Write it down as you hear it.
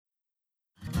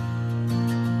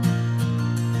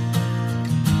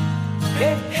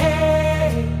Hey,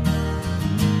 hey,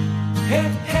 hey,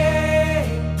 hey,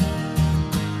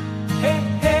 hey,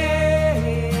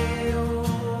 hey,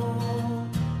 oh.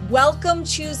 Welcome,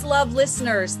 Choose Love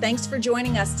listeners. Thanks for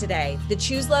joining us today. The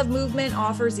Choose Love movement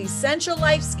offers essential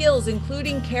life skills,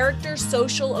 including character,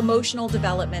 social, emotional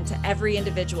development to every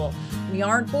individual. We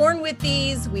aren't born with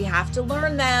these. We have to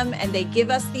learn them, and they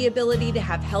give us the ability to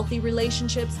have healthy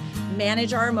relationships,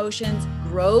 manage our emotions,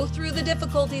 grow through the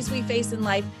difficulties we face in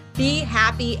life, be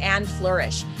happy, and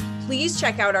flourish. Please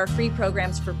check out our free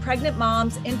programs for pregnant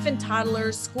moms, infant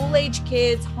toddlers, school-age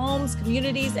kids, homes,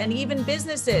 communities, and even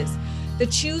businesses. The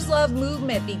Choose Love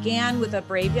movement began with a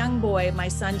brave young boy, my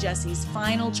son Jesse's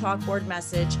final chalkboard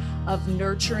message of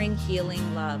nurturing,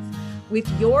 healing love. With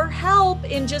your help,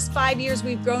 in just 5 years,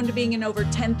 we've grown to being in over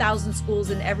 10,000 schools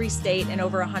in every state and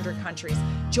over 100 countries.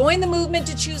 Join the movement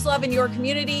to choose love in your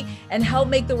community and help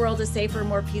make the world a safer,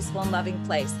 more peaceful, and loving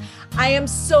place. I am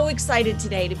so excited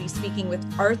today to be speaking with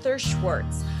Arthur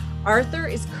Schwartz. Arthur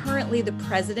is currently the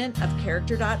president of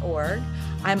Character.org.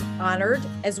 I'm honored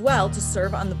as well to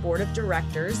serve on the board of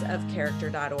directors of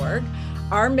Character.org.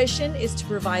 Our mission is to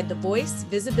provide the voice,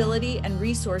 visibility, and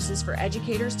resources for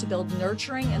educators to build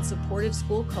nurturing and supportive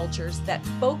school cultures that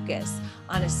focus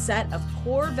on a set of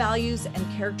core values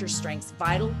and character strengths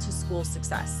vital to school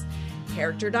success.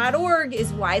 Character.org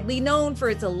is widely known for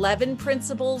its 11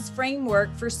 principles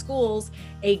framework for schools,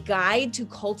 a guide to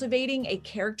cultivating a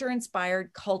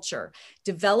character-inspired culture,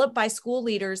 developed by school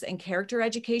leaders and character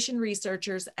education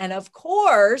researchers, and of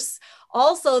course,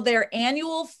 also their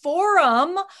annual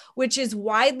forum, which is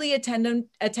widely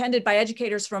attended by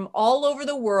educators from all over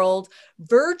the world,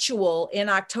 virtual in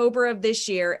October of this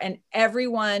year, and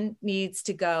everyone needs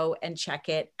to go and check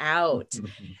it out.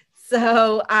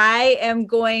 So I am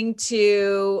going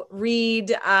to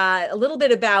read a little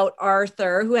bit about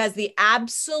Arthur, who has the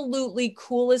absolutely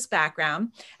coolest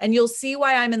background. And you'll see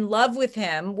why I'm in love with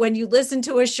him when you listen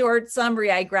to a short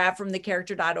summary I grabbed from the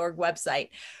Character.org website.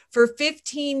 For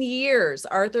 15 years,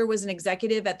 Arthur was an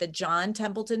executive at the John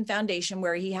Templeton Foundation,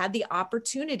 where he had the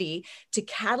opportunity to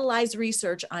catalyze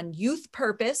research on youth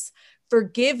purpose,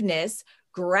 forgiveness,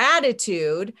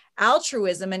 gratitude,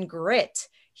 altruism, and grit.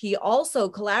 He also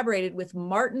collaborated with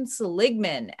Martin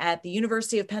Seligman at the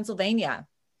University of Pennsylvania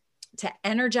to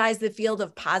energize the field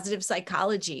of positive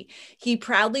psychology. He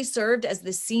proudly served as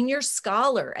the senior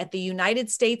scholar at the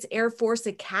United States Air Force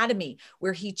Academy,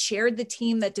 where he chaired the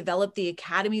team that developed the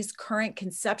Academy's current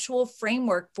conceptual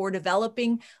framework for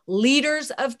developing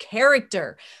leaders of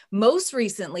character. Most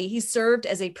recently, he served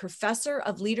as a professor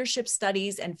of leadership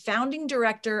studies and founding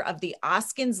director of the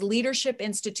Oskins Leadership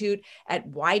Institute at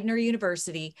Widener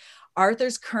University.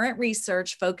 Arthur's current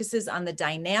research focuses on the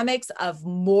dynamics of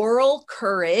moral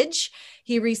courage.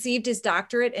 He received his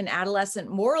doctorate in adolescent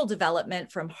moral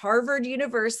development from Harvard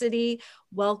University.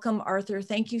 Welcome, Arthur.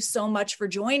 Thank you so much for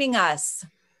joining us.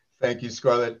 Thank you,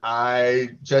 Scarlett.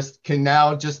 I can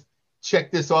now check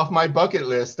this off my bucket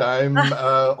list. I'm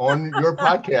on your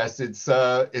podcast.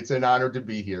 It's an honor to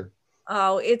be here.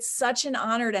 Oh, it's such an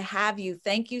honor to have you.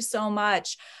 Thank you so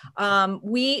much.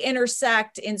 We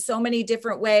intersect in so many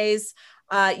different ways.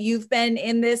 You've been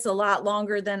in this a lot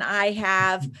longer than I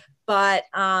have, but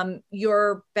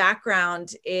your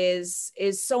background is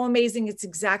so amazing. It's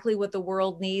exactly what the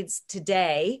world needs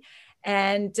today.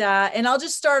 And I'll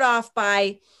just start off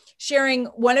by sharing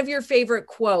one of your favorite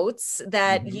quotes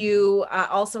that you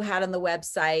also had on the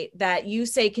website that you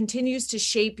say continues to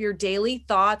shape your daily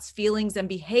thoughts, feelings, and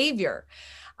behavior.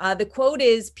 The quote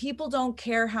is, "People don't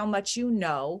care how much you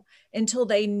know until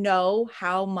they know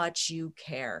how much you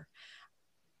care."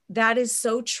 That is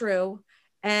so true.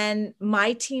 And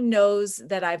my team knows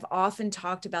that I've often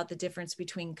talked about the difference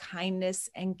between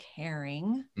kindness and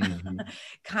caring.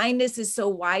 Kindness is so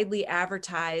widely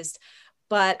advertised,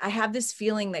 but I have this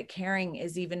feeling that caring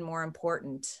is even more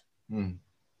important. Do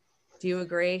you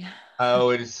agree? Oh,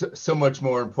 it is so much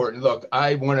more important. Look,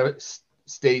 I want to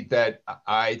state that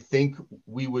I think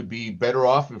we would be better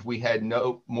off if we had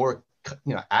no more,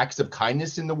 acts of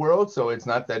kindness in the world. So it's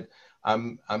not that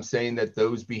I'm saying that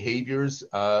those behaviors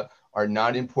are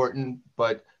not important,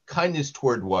 but kindness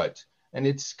toward what? And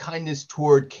it's kindness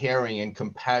toward caring and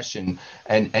compassion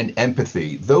and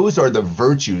empathy. Those are the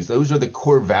virtues. Those are the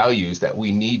core values that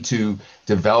we need to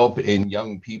develop in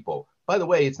young people. By the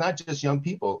way, it's not just young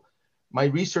people. My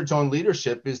research on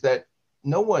leadership is that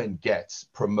no one gets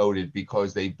promoted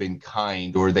because they've been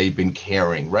kind or they've been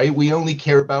caring, right? We only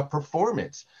care about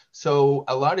performance. So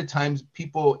a lot of times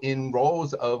people in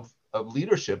roles of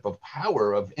leadership, of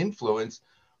power, of influence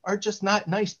are just not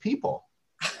nice people.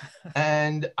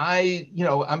 And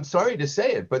I'm sorry to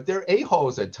say it, but they're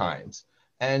a-holes at times.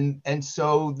 And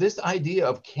so this idea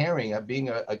of caring, of being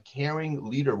a caring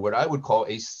leader, what I would call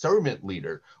a servant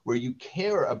leader, where you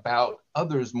care about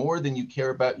others more than you care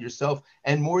about yourself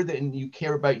and more than you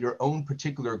care about your own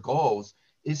particular goals,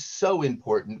 is so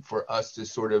important for us to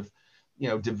sort of,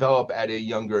 develop at a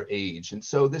younger age. And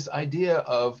so this idea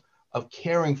of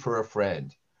caring for a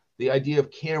friend, the idea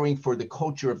of caring for the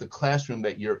culture of the classroom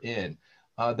that you're in,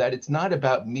 that it's not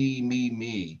about me, me,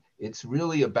 me. It's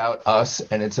really about us,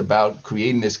 and it's about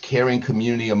creating this caring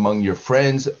community among your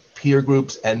friends, peer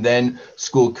groups, and then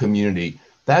school community.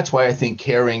 That's why I think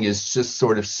caring is just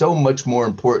sort of so much more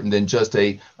important than just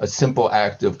a simple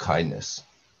act of kindness.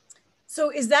 So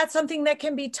is that something that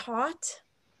can be taught?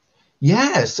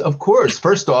 Yes, of course.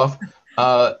 First off,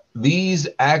 these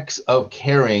acts of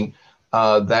caring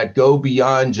that go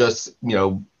beyond just,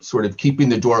 sort of keeping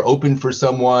the door open for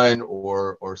someone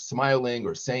or smiling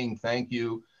or saying thank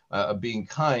you, being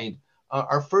kind,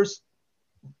 are first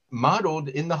modeled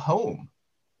in the home.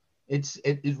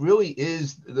 It really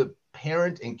is the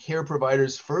parent and care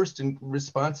provider's first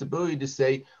responsibility to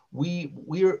say, we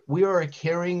are a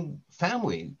caring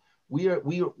family. We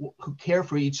who care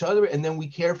for each other, and then we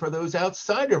care for those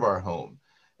outside of our home.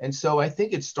 And so I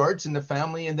think it starts in the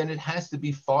family, and then it has to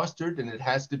be fostered, and it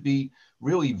has to be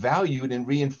really valued and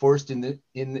reinforced in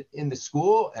the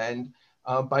school, and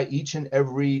by each and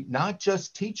every, not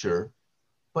just teacher,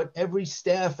 but every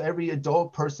staff, every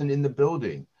adult person in the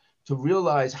building, to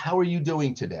realize, how are you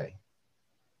doing today?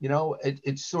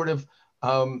 It's sort of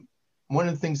one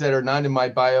of the things that are not in my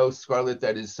bio, Scarlett,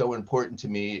 that is so important to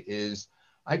me is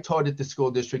I taught at the School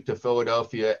District of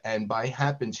Philadelphia, and by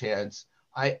happen chance,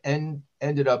 I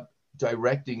ended up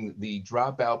directing the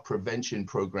dropout prevention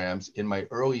programs in my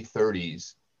early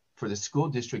 30s for the School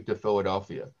District of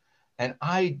Philadelphia. And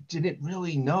I didn't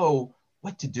really know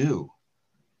what to do.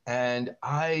 And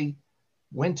I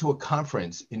went to a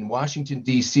conference in Washington,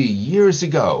 D.C. years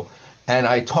ago, and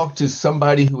I talked to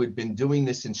somebody who had been doing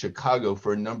this in Chicago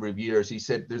for a number of years. He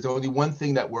said, there's only one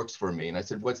thing that works for me. And I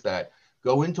said, what's that?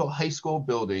 Go into a high school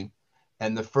building,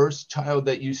 and the first child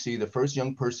that you see, the first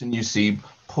young person you see,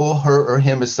 pull her or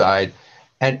him aside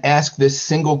and ask this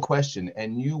single question,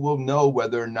 and you will know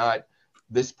whether or not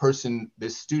this person,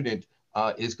 this student,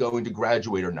 is going to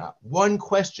graduate or not. One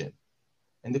question.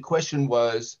 And the question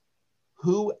was,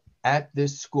 who at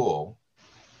this school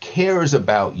cares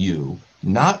about you,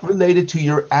 not related to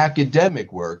your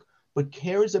academic work, but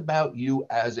cares about you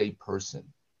as a person?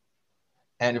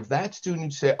 And if that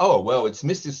student say, oh, well, it's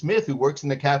Mr. Smith who works in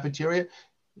the cafeteria,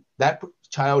 that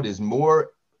child is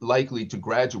more likely to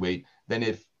graduate than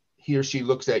if he or she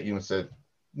looks at you and said,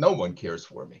 no one cares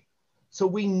for me. So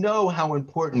we know how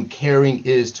important caring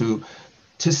is to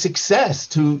success,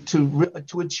 to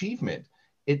achievement.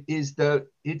 It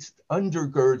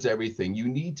undergirds everything. You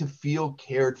need to feel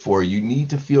cared for. You need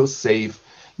to feel safe.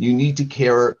 You need to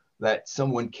care that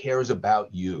someone cares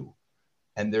about you.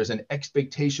 And there's an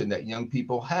expectation that young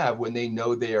people have when they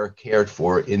know they are cared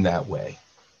for in that way.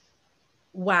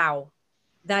 Wow.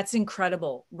 That's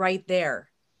incredible right there.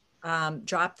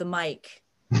 Drop the mic.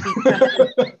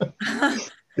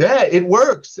 Yeah, it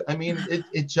works. I mean,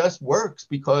 it just works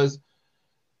because,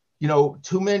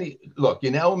 too many, look,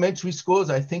 in elementary schools,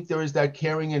 I think there is that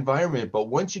caring environment. But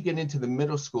once you get into the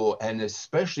middle school, and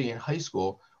especially in high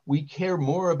school, we care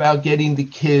more about getting the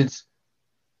kids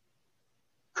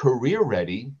career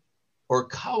ready or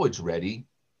college ready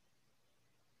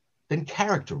than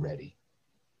character ready.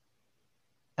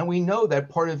 And we know that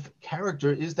part of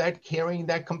character is that caring,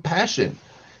 that compassion.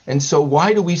 And so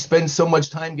why do we spend so much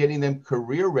time getting them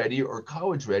career ready or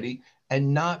college ready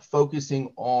and not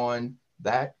focusing on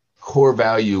that core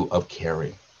value of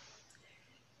caring?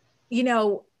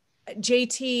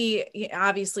 JT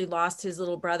obviously lost his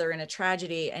little brother in a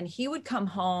tragedy, and he would come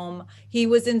home. He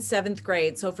was in 7th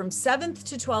grade. So from 7th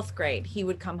to 12th grade, he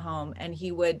would come home and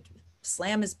he would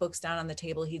slam his books down on the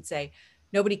table. He'd say,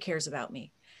 nobody cares about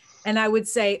me. And I would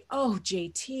say, oh,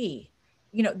 JT,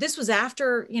 this was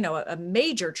after, a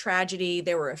major tragedy.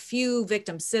 There were a few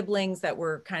victim siblings that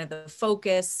were kind of the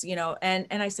focus, and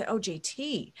I said, oh,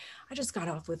 JT, I just got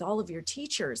off with all of your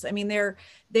teachers. I mean, they're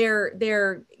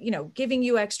giving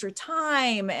you extra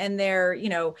time, and they're,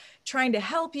 trying to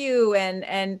help you,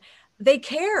 and they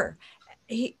care.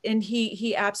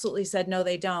 He absolutely said, no,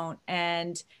 they don't.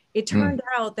 And it turned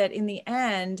out that in the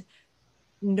end,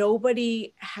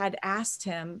 nobody had asked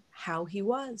him how he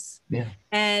was. Yeah.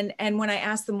 And when I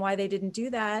asked them why they didn't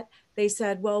do that, they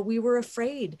said, well, we were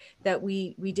afraid that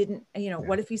we didn't,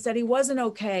 what if he said he wasn't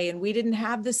okay and we didn't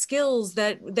have the skills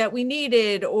that we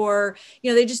needed, or,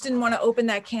 they just didn't want to open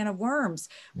that can of worms.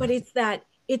 But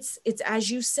it's as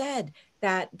you said,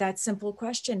 that simple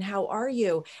question, how are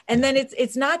you? And then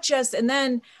it's not just, and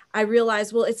then I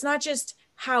realized, well, it's not just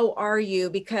how are you,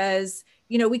 because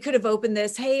we could have opened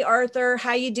this, hey Arthur,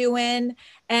 how you doing?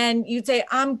 And you'd say,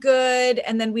 I'm good,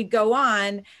 and then we'd go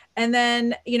on. And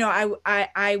then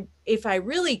I if I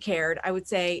really cared, I would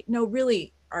say, no,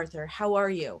 really, Arthur, how are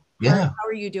you? Yeah. How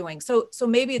are you doing? So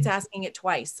maybe it's asking it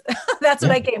twice. That's Yeah.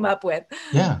 what I came up with.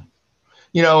 Yeah.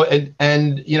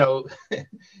 And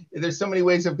there's so many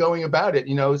ways of going about it,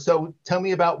 so tell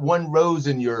me about one rose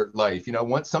in your life,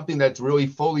 want something that's really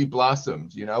fully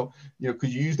blossomed,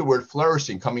 because you use the word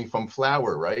flourishing, coming from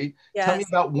flower, right? Yes. Tell me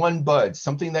about one bud,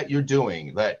 something that you're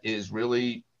doing that is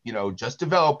really, just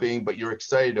developing, but you're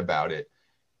excited about it.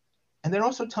 And then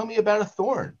also tell me about a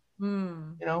thorn.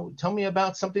 Tell me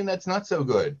about something that's not so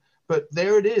good. But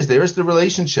there it is. There's the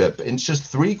relationship. And it's just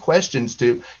 3 questions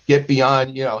to get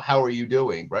beyond, how are you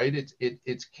doing, right?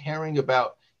 It's caring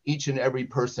about each and every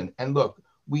person. And look,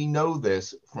 we know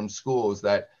this from schools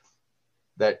that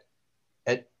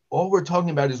all we're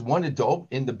talking about is one adult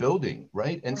in the building,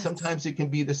 right? And sometimes it can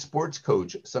be the sports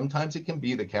coach. Sometimes it can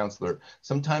be the counselor.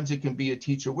 Sometimes it can be a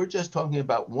teacher. We're just talking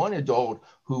about one adult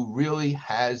who really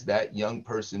has that young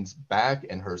person's back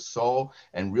and her soul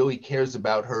and really cares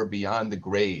about her beyond the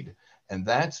grade. And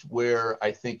that's where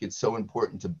I think it's so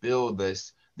important to build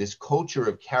this culture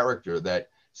of character that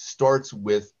starts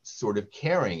with sort of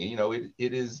caring.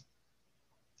 It is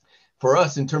for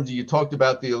us in terms of, you talked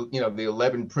about the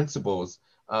 11 principles.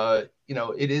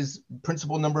 It is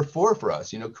principle number 4 for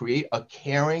us, create a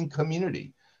caring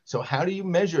community. So how do you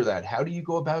measure that? How do you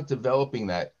go about developing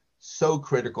that? So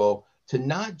critical to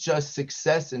not just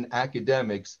success in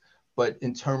academics, but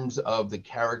in terms of the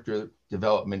character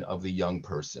development of the young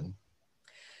person.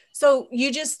 So you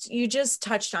just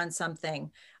touched on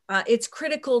something. It's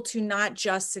critical to not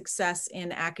just success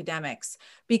in academics,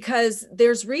 because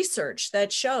there's research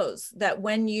that shows that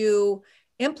when you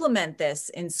implement this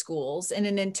in schools in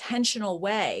an intentional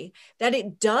way, that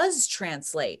it does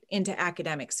translate into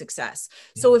academic success.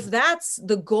 Yeah. So if that's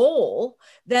the goal,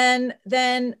 then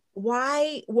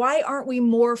why aren't we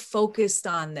more focused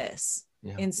on this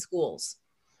in schools?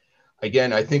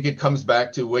 Again, I think it comes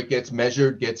back to what gets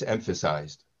measured gets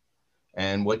emphasized.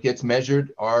 And what gets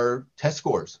measured are test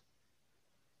scores.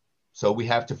 So we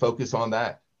have to focus on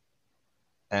that.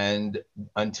 And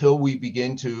until we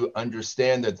begin to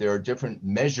understand that there are different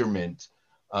measurement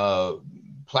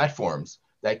platforms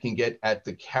that can get at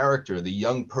the character, the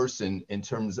young person in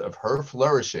terms of her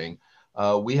flourishing,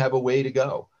 we have a way to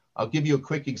go. I'll give you a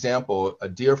quick example. A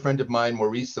dear friend of mine,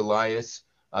 Maurice Elias,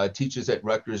 teaches at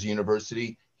Rutgers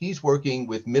University. He's working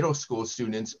with middle school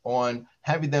students on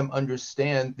having them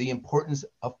understand the importance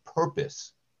of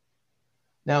purpose.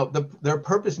 Now, their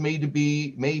purpose may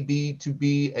be to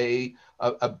be a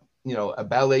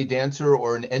ballet dancer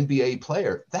or an NBA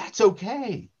player. That's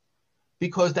okay,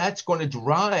 because that's going to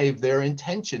drive their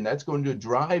intention. That's going to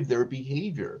drive their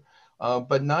behavior.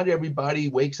 But not everybody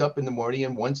wakes up in the morning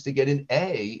and wants to get an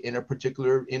A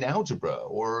in algebra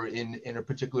or in a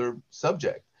particular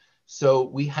subject. So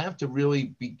we have to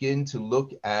really begin to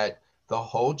look at the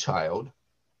whole child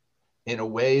in a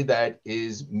way that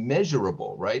is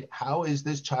measurable, right? How is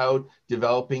this child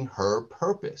developing her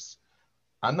purpose?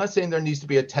 I'm not saying there needs to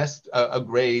be a test, a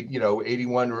grade,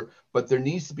 81, but there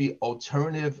needs to be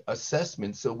alternative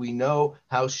assessments so we know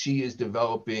how she is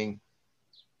developing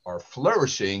or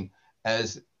flourishing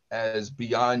as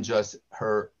beyond just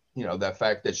her, that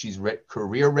fact that she's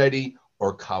career ready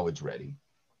or college ready.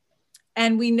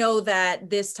 And we know that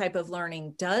this type of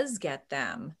learning does get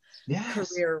them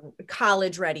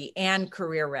college ready and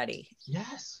career ready.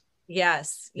 Yes.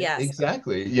 Yes.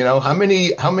 Exactly. How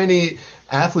many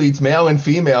athletes, male and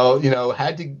female,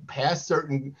 had to pass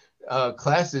certain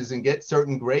classes and get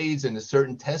certain grades and a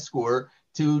certain test score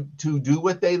to do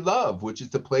what they love, which is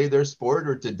to play their sport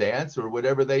or to dance or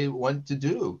whatever they want to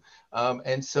do.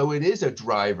 And so it is a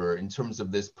driver in terms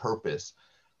of this purpose.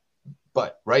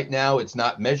 But right now it's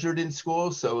not measured in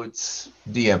school, so it's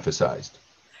de-emphasized.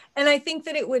 And I think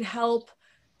that it would help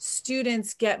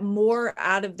students get more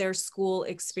out of their school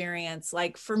experience.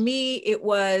 Like for me, it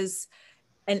was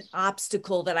an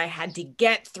obstacle that I had to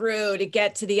get through to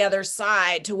get to the other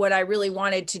side to what I really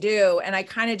wanted to do. And I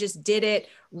kind of just did it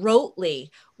rotely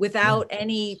without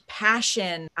any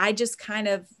passion. I just kind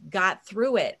of got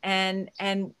through it. And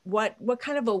what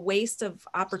kind of a waste of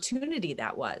opportunity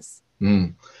that was.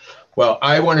 Well,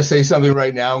 I want to say something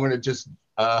right now. I'm going to just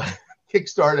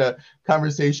kickstart a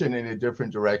conversation in a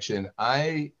different direction.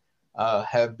 I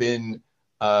have been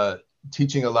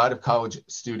teaching a lot of college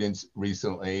students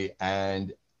recently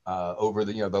and over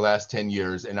the last 10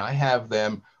 years, and I have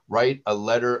them write a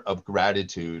letter of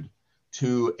gratitude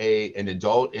to an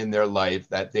adult in their life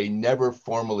that they never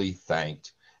formally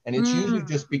thanked. And it's usually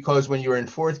just because when you're in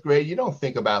fourth grade, you don't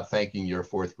think about thanking your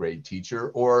fourth grade teacher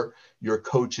or your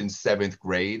coach in seventh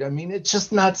grade. I mean, it's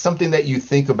just not something that you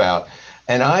think about.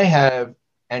 And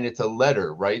and it's a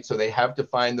letter, right? So they have to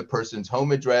find the person's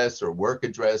home address or work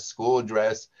address, school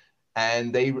address,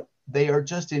 and they are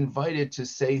just invited to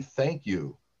say thank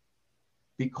you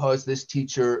because this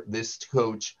teacher, this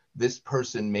coach, this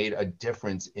person made a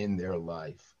difference in their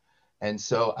life. And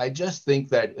so I just think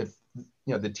that if,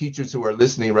 the teachers who are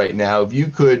listening right now, if you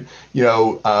could,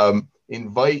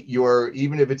 invite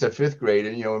even if it's a fifth grade,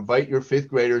 and, invite your fifth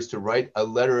graders to write a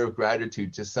letter of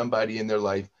gratitude to somebody in their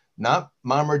life, not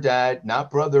mom or dad,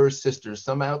 not brother or sister,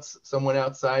 someone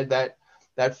outside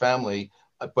that family,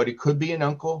 but it could be an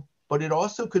uncle, but it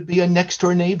also could be a next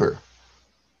door neighbor.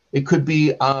 It could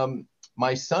be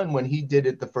my son, when he did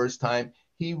it the first time,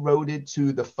 he wrote it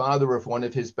to the father of one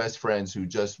of his best friends who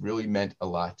just really meant a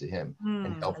lot to him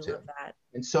and helped him. That.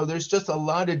 And so there's just a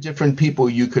lot of different people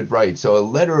you could write. So a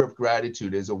letter of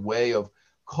gratitude is a way of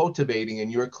cultivating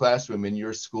in your classroom, in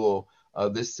your school,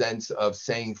 this sense of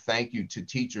saying thank you to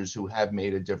teachers who have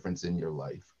made a difference in your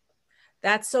life.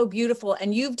 That's so beautiful.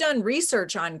 And you've done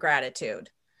research on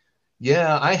gratitude.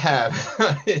 Yeah, I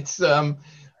have. It's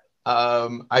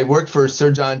I worked for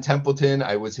Sir John Templeton.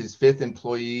 I was his fifth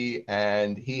employee,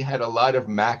 and he had a lot of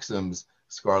maxims,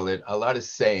 Scarlett, a lot of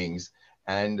sayings.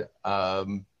 And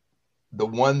the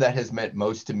one that has meant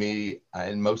most to me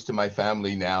and most to my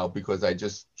family now, because I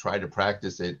just try to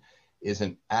practice it, is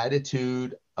an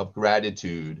attitude of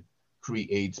gratitude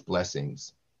creates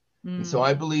blessings. And so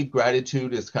I believe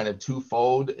gratitude is kind of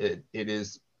twofold. It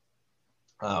is,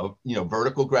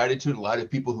 vertical gratitude. A lot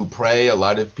of people who pray, a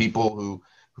lot of people who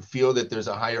feel that there's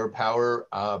a higher power,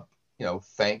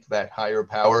 thank that higher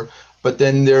power. But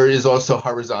then there is also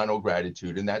horizontal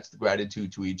gratitude, and that's the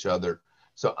gratitude to each other.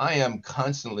 So I am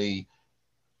constantly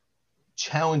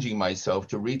challenging myself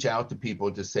to reach out to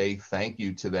people to say thank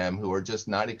you to them who are just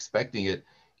not expecting it.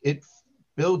 It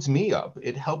builds me up.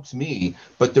 It helps me.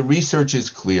 But the research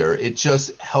is clear. It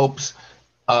just helps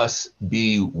us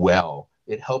be well.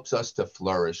 It helps us to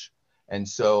flourish. And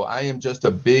so I am just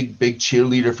a big, big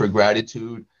cheerleader for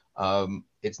gratitude.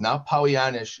 It's not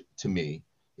Pollyannish to me.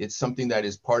 It's something that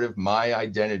is part of my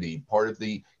identity, part of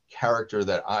the character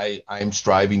that I am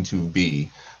striving to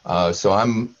be.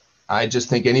 I just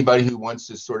think anybody who wants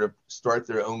to sort of start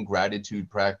their own gratitude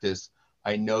practice,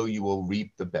 I know you will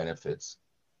reap the benefits.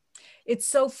 It's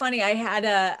so funny. I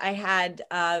had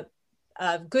a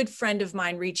good friend of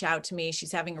mine reach out to me.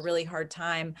 She's having a really hard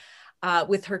time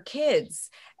with her kids,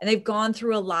 and they've gone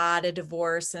through a lot of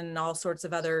divorce and all sorts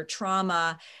of other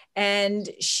trauma. And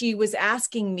she was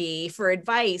asking me for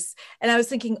advice. And I was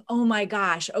thinking, oh my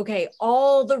gosh, okay,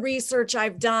 all the research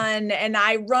I've done, and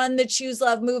I run the Choose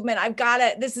Love movement.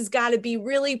 This has got to be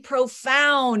really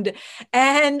profound.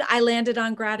 And I landed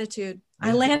on gratitude.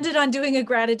 I landed on doing a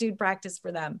gratitude practice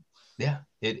for them. Yeah,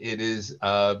 it is.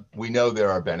 We know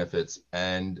there are benefits,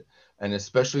 and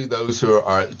especially those who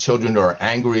are children who are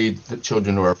angry, the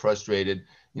children who are frustrated,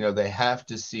 they have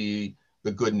to see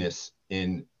the goodness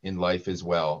in life as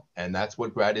well. And that's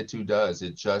what gratitude does.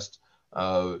 It just,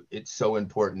 it's so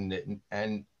important.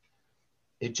 And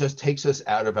it just takes us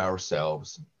out of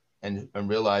ourselves and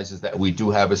realizes that we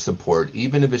do have a support,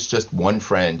 even if it's just one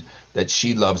friend, that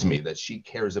she loves me, that she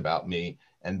cares about me.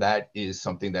 And that is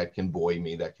something that can buoy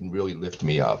me, that can really lift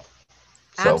me up.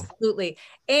 So. Absolutely.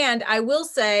 And I will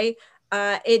say,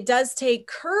 it does take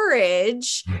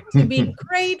courage to be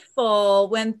grateful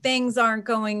when things aren't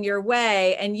going your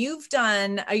way. And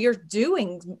you're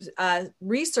doing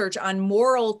research on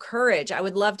moral courage. I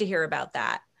would love to hear about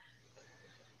that.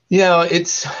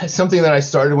 It's something that I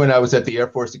started when I was at the Air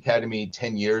Force Academy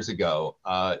 10 years ago.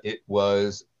 It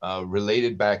was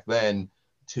related back then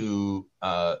to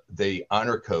the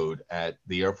honor code at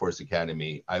the Air Force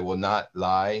Academy. I will not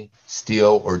lie,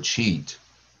 steal, or cheat,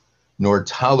 nor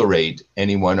tolerate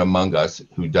anyone among us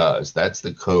who does. That's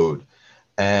the code.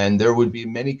 And there would be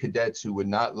many cadets who would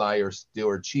not lie or steal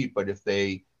or cheat, but if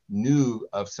they knew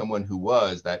of someone who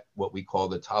was, that what we call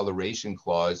the toleration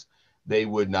clause, they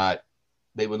would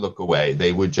look away.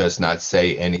 They would just not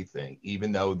say anything,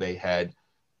 even though they had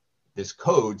this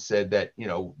code said that,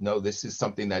 no, this is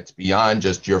something that's beyond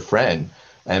just your friend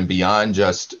and beyond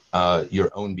just your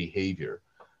own behavior.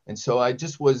 And so I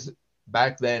just was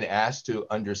back then asked to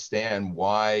understand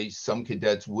why some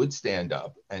cadets would stand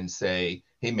up and say,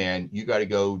 hey man, you got to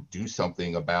go do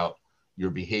something about your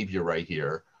behavior right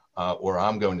here, or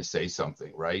I'm going to say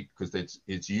something, right? Because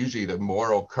it's usually the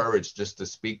moral courage just to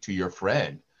speak to your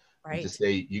friend. and to Right.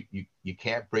 say, you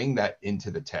can't bring that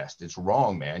into the test. It's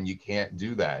wrong, man. You can't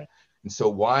do that. And so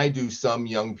why do some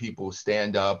young people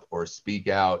stand up or speak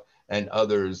out and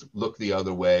others look the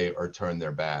other way or turn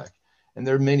their back? And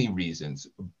there are many reasons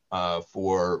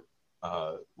for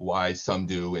why some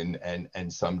do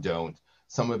and some don't.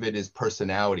 Some of it is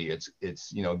personality. It's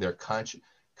their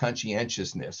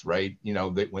conscientiousness, right?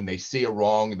 That when they see a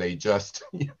wrong, they just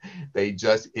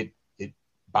it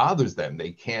bothers them.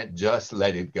 They can't just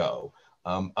let it go.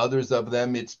 Others of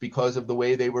them, it's because of the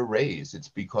way they were raised. It's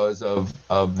because of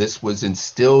this was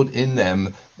instilled in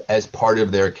them as part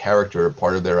of their character,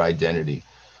 part of their identity.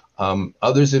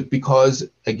 Others is because,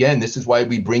 again, this is why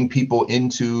we bring people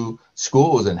into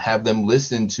schools and have them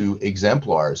listen to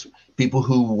exemplars, people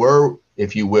who were,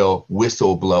 if you will,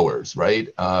 whistleblowers, right?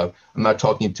 I'm not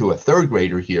talking to a third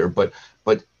grader here, but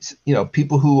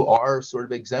people who are sort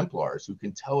of exemplars, who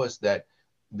can tell us that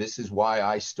this is why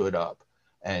I stood up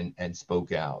and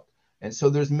spoke out. And so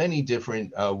there's many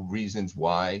different reasons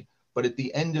why, but at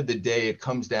the end of the day, it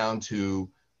comes down to,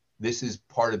 this is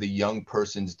part of the young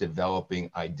person's developing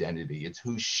identity. It's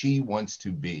who she wants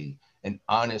to be, an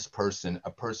honest person, a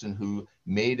person who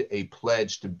made a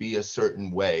pledge to be a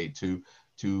certain way, to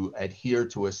adhere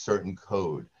to a certain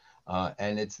code.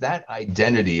 And it's that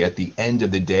identity at the end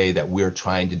of the day that we're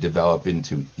trying to develop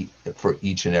into for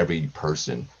each and every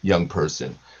person, young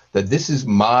person, that this is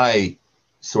my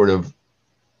sort of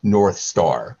North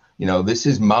Star. This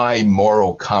is my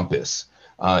moral compass.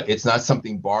 It's not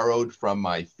something borrowed from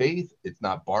my faith. It's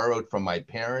not borrowed from my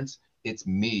parents. It's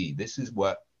me. This is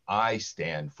what I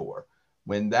stand for.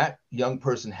 When that young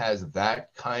person has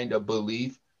that kind of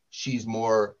belief, she's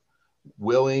more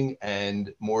willing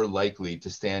and more likely to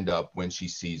stand up when she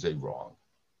sees a wrong.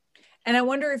 And I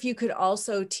wonder if you could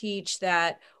also teach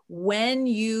that when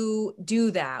you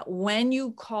do that, when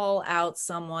you call out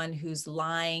someone who's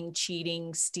lying,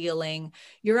 cheating, stealing,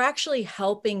 you're actually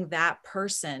helping that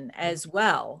person as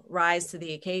well rise to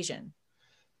the occasion.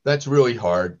 That's really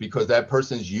hard because that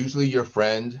person's usually your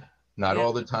friend, not Yeah.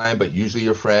 all the time, but usually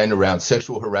your friend. Around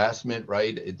sexual harassment,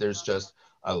 right? There's just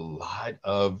a lot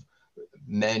of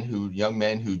young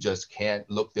men who just can't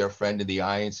look their friend in the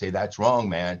eye and say, that's wrong,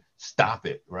 man, stop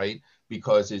it, right?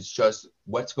 Because it's just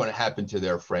what's going to happen to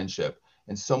their friendship.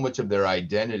 And so much of their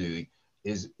identity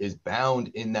is bound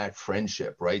in that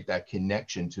friendship, right? That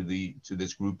connection to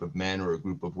this group of men or a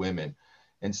group of women.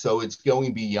 And so it's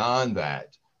going beyond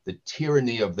that. The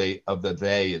tyranny of they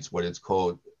is what it's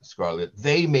called, Scarlett.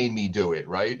 They made me do it,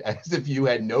 right? As if you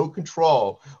had no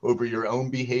control over your own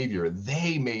behavior.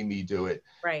 They made me do it.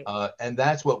 Right. And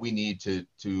that's what we need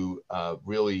to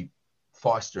really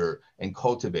foster and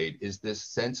cultivate, is this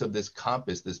sense of this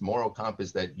compass, this moral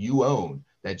compass that you own,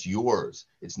 that's yours.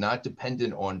 It's not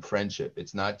dependent on friendship.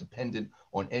 It's not dependent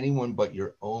on anyone but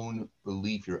your own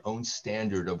belief, your own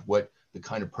standard of what the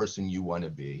kind of person you want to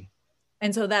be.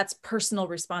 And so that's personal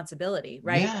responsibility,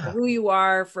 right? Yeah. For who you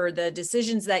are, for the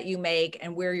decisions that you make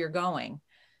and where you're going.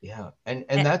 Yeah, and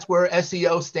that's where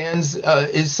SEL stands,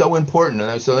 is so important.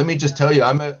 And so let me just tell you,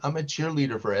 I'm a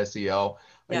cheerleader for SEL.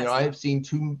 Yes. I've seen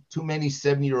too many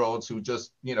 7-year-olds who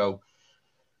just,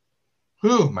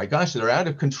 oh my gosh, they're out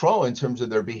of control in terms of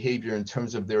their behavior, in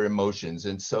terms of their emotions.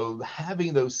 And so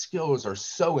having those skills are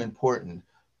so important,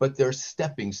 but they're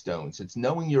stepping stones. It's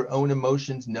knowing your own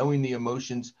emotions, knowing the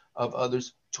emotions of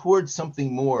others towards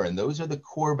something more. And those are the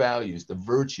core values, the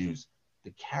virtues,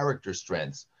 the character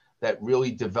strengths that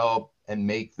really develop and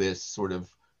make this sort of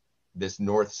this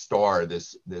North Star,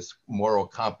 this moral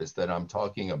compass that I'm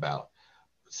talking about.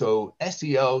 So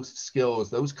SEL skills,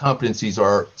 those competencies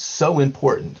are so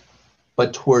important,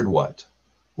 but toward what?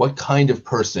 What kind of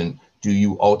person do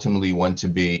you ultimately want to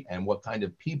be? And what kind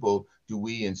of people do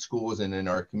we in schools and in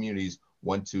our communities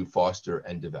want to foster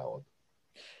and develop?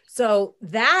 So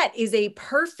that is a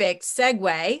perfect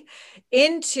segue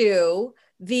into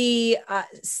the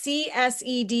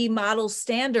CSED model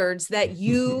standards that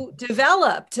you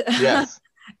developed. Yes.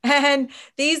 And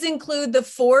these include the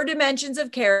 4 dimensions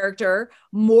of character: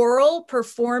 moral,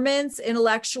 performance,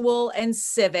 intellectual, and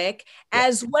civic,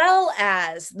 as well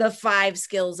as the 5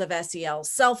 skills of SEL: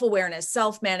 self-awareness,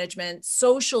 self-management,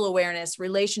 social awareness,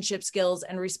 relationship skills,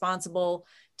 and responsible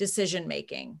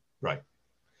decision-making. Right.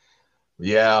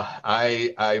 Yeah,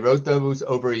 I wrote those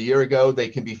over a year ago. They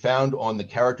can be found on the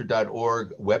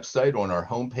character.org website on our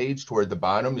homepage toward the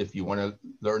bottom if you want to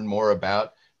learn more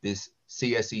about this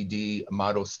CSED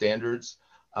model standards.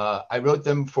 I wrote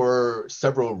them for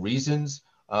several reasons,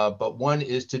 but one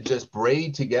is to just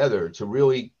braid together, to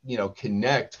really,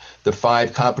 connect the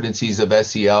 5 competencies of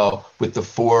SEL with the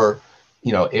 4,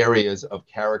 areas of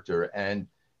character. And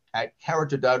at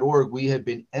character.org, we have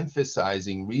been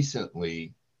emphasizing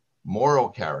recently moral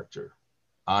character,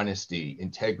 honesty,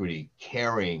 integrity,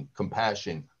 caring,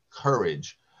 compassion,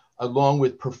 courage, along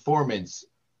with performance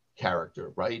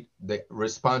character, right? The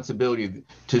responsibility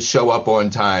to show up on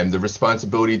time, the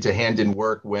responsibility to hand in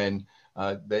work when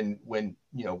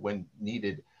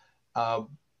needed.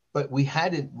 But we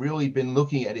hadn't really been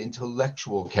looking at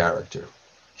intellectual character,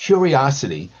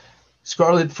 curiosity.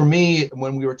 Scarlett, for me,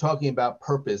 when we were talking about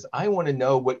purpose, I want to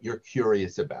know what you're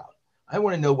curious about. I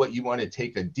want to know what you want to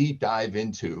take a deep dive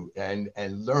into and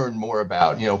learn more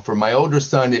about. For my older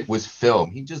son, it was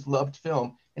film. He just loved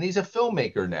film, and he's a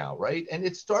filmmaker now, right? And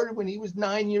it started when he was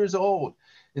 9 years old.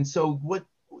 And so what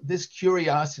this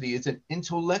curiosity is an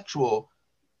intellectual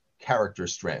character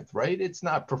strength, right? It's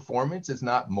not performance, it's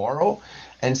not moral.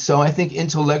 And so I think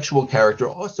intellectual character,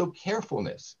 also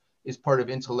carefulness, is part of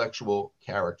intellectual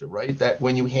character, right? That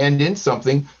when you hand in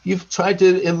something, you've tried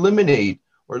to eliminate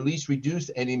or at least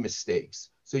reduce any mistakes.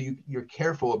 So you're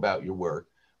careful about your work,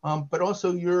 but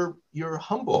also you're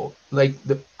humble. Like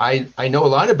I know a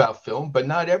lot about film, but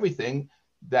not everything.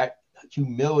 That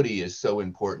humility is so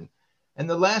important. And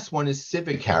the last one is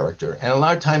civic character. And a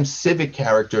lot of times civic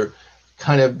character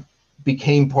kind of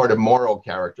became part of moral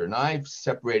character, and I've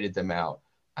separated them out.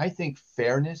 I think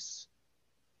fairness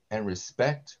and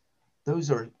respect, those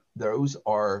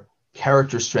are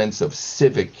character strengths of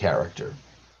civic character.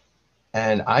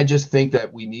 And I just think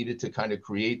that we needed to kind of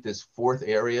create this fourth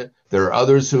area. There are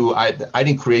others who I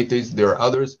didn't create these. There are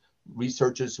others,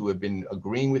 researchers, who have been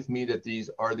agreeing with me that these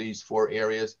are these four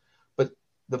areas. But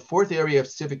the fourth area of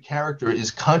civic character is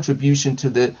contribution to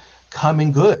the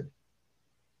common good.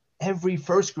 Every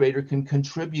first grader can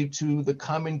contribute to the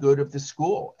common good of the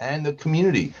school and the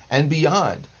community and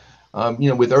beyond.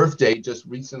 With Earth Day just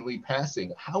recently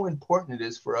passing, how important it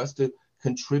is for us to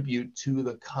contribute to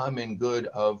the common good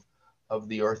of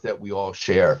the earth that we all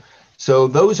share. So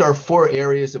those are four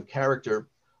areas of character.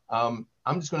 I'm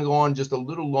just going to go on just a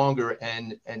little longer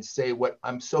and say what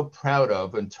I'm so proud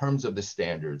of in terms of the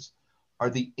standards are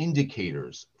the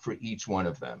indicators for each one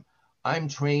of them. I'm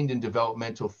trained in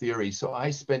developmental theory, so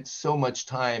I spent so much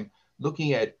time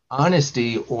looking at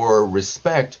honesty or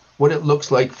respect, what it looks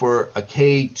like for a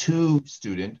K2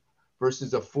 student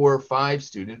versus a 4 or 5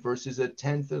 student versus a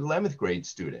 10th and 11th grade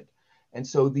student. And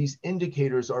so these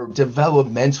indicators are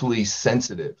developmentally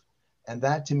sensitive. And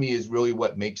that to me is really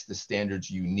what makes the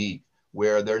standards unique,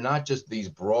 where they're not just these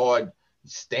broad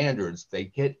standards, they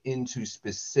get into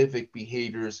specific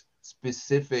behaviors,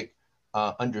 specific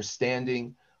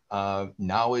understanding,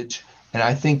 knowledge. And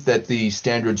I think that the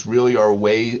standards really are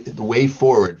the way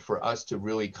forward for us to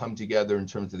really come together in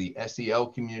terms of the SEL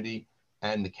community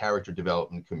and the character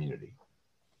development community.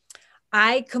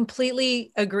 I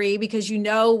completely agree, because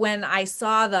when I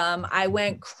saw them, I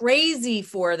went crazy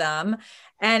for them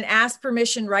and asked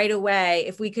permission right away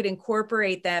if we could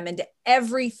incorporate them into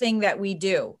everything that we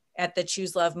do at the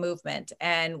Choose Love movement.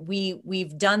 And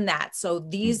we've done that. So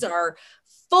these are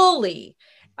fully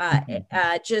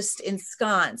just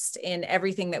ensconced in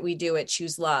everything that we do at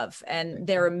Choose Love, and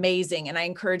they're amazing. And I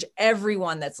encourage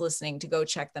everyone that's listening to go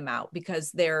check them out,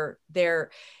 because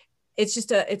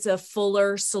it's a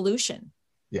fuller solution.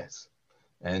 Yes.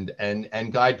 And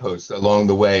guideposts along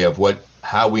the way of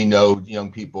how we know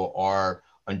young people are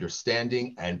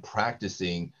understanding and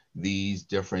practicing these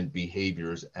different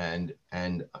behaviors. And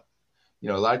a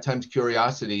lot of times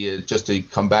curiosity is, just to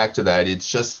come back to that, it's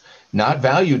just not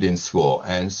valued in school.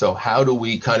 And so how do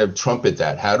we kind of trumpet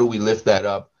that? How do we lift that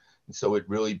up? And so it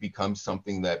really becomes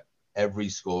something that every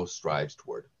school strives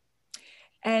toward.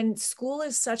 And school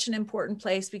is such an important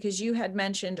place, because you had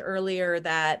mentioned earlier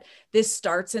that this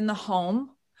starts in the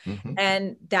home. Mm-hmm.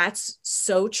 And that's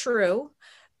so true.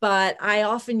 But I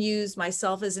often use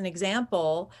myself as an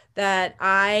example that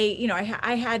I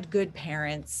had good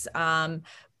parents,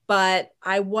 but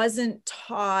I wasn't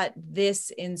taught this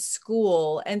in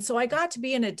school. And so I got to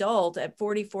be an adult at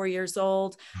 44 years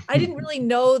old. I didn't really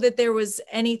know that there was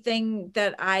anything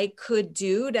that I could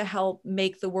do to help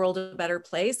make the world a better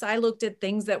place. I looked at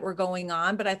things that were going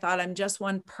on, but I thought, I'm just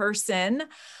one person.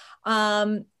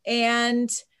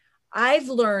 And I've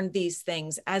learned these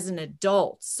things as an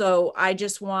adult. So I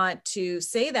just want to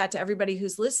say that to everybody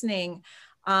who's listening.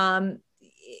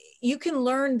 You can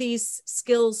learn these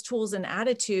skills, tools, and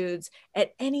attitudes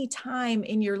at any time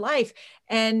in your life.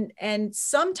 And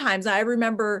sometimes I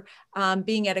remember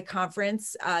being at a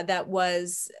conference that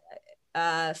was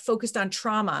focused on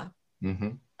trauma.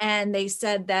 Mm-hmm. And they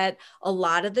said that a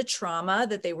lot of the trauma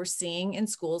that they were seeing in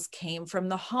schools came from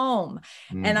the home.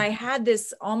 Mm. And I had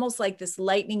this almost like this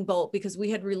lightning bolt, because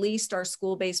we had released our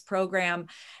school-based program,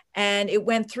 And it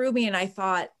went through me and I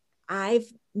thought, I've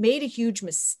made a huge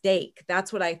mistake.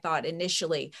 That's what I thought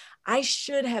initially. I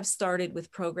should have started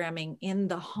with programming in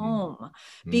the home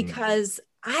because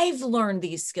I've learned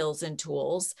these skills and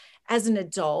tools as an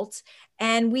adult,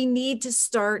 and we need to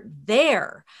start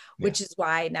there, which is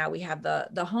why now we have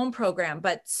the home program.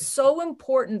 But so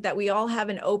important that we all have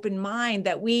an open mind,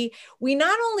 that we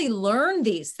not only learn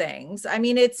these things. I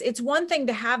mean, it's one thing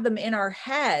to have them in our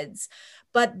heads,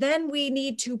 but then we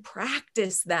need to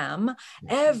practice them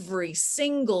every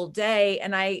single day.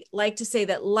 And I like to say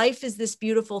that life is this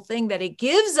beautiful thing that it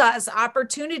gives us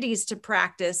opportunities to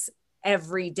practice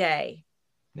every day.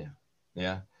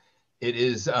 Yeah. It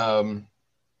is,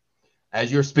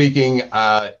 as you're speaking,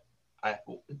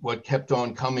 what kept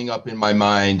on coming up in my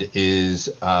mind is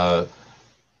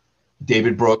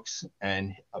David Brooks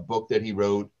and a book that he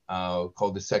wrote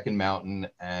called The Second Mountain.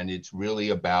 And it's really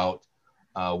about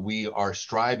we are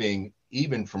striving,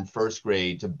 even from first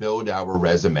grade, to build our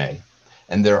resume.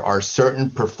 And there are certain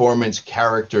performance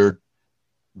character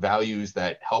values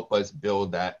that help us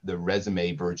build the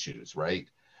resume virtues, right?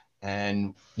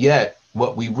 And yet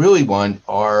what we really want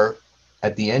are,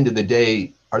 at the end of the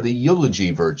day, are the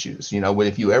eulogy virtues.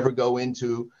 If you ever go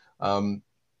into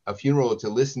a funeral to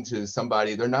listen to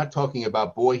somebody, they're not talking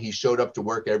about, boy, he showed up to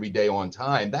work every day on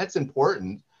time. That's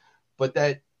important, but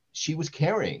that she was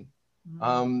caring,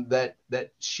 that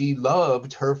she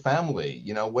loved her family,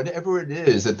 whatever it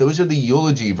is, that those are the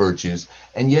eulogy virtues.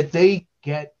 And yet they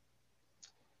get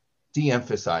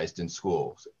de-emphasized in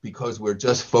schools because we're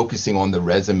just focusing on the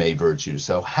resume virtues.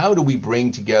 So how do we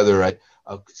bring together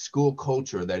a school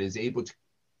culture that is able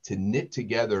to knit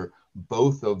together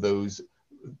both of those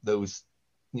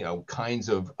kinds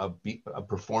of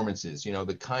performances,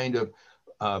 the kind of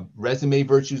resume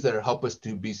virtues that help us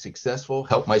to be successful,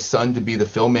 help my son to be the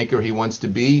filmmaker he wants to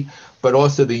be, but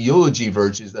also the eulogy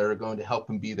virtues that are going to help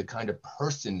him be the kind of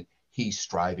person he's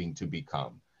striving to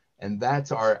become. And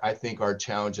that's I think our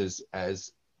challenges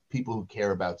as people who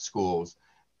care about schools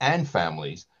and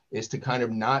families, is to kind of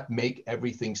not make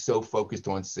everything so focused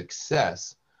on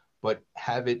success, but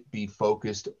have it be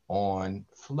focused on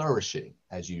flourishing,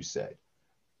 as you said.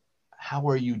 How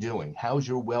are you doing? How's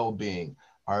your well-being?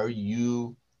 Are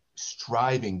you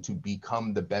striving to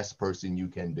become the best person you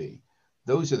can be?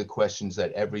 Those are the questions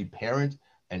that every parent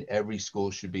and every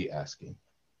school should be asking.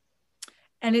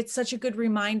 And it's such a good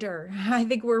reminder. I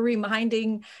think you're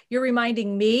reminding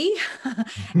me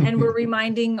and we're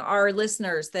reminding our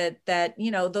listeners that,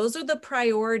 those are the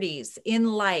priorities in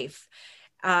life.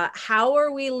 How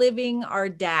are we living our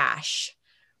dash,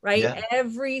 right? Yeah.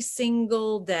 Every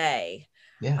single day.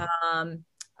 Yeah.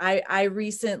 I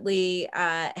recently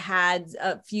had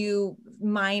a few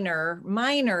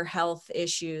minor health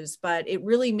issues, but it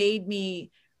really made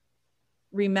me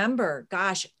remember,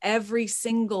 gosh, every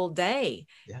single day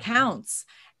counts.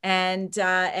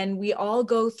 And we all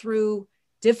go through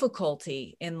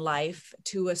difficulty in life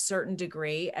to a certain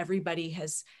degree. Everybody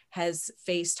has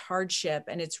faced hardship,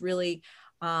 and it's really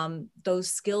those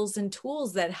skills and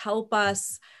tools that help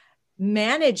us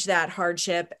manage that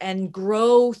hardship and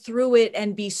grow through it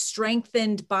and be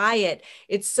strengthened by it.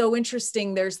 It's so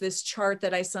interesting. There's this chart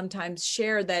that I sometimes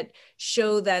share that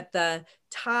show that the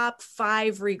top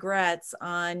 5 regrets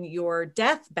on your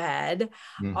deathbed,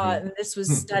 and this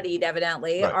was studied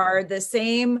evidently, right, are the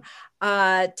same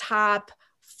top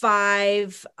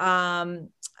 5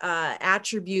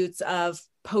 attributes of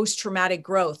post-traumatic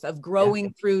growth, of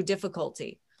growing through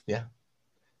difficulty.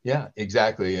 Yeah,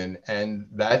 exactly. And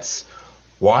that's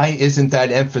why isn't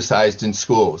that emphasized in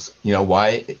schools?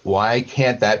 Why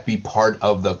can't that be part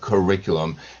of the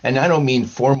curriculum? And I don't mean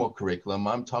formal curriculum.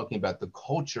 I'm talking about the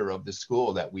culture of the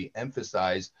school, that we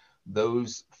emphasize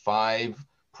those 5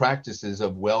 practices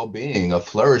of well-being, of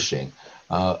flourishing,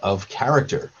 of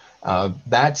character.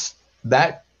 That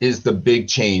is the big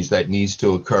change that needs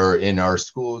to occur in our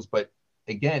schools. But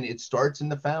again, it starts in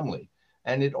the family.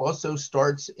 And it also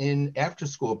starts in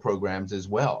after-school programs as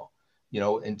well.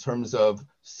 In terms of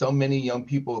so many young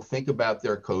people think about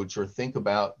their coach or think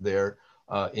about their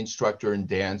instructor in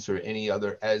dance or any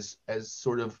other as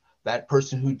sort of that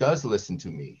person who does listen to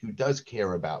me, who does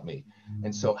care about me.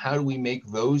 And so how do we make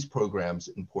those programs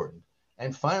important?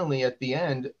 And finally, at the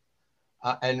end,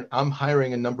 and I'm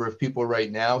hiring a number of people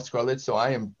right now, Scarlett, so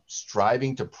I am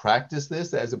striving to practice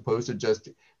this as opposed to just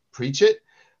preach it.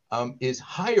 Is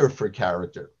hire for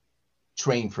character,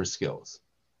 train for skills,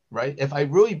 right? If I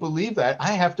really believe that,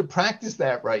 I have to practice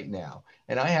that right now.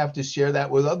 And I have to share that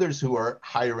with others who are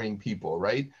hiring people,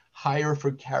 right? Hire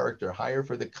for character, hire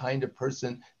for the kind of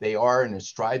person they are and are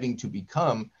striving to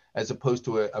become, as opposed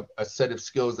to a set of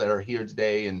skills that are here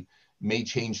today and, may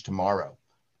change tomorrow.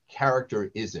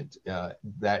 Character isn't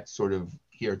that sort of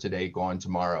here today, gone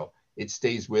tomorrow. It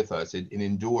stays with us. It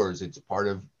endures. It's part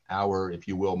of our, if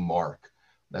you will, mark.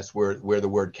 That's where the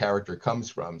word character comes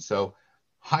from. So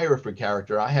hire for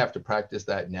character. I have to practice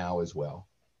that now as well.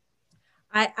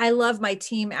 I love my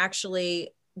team actually,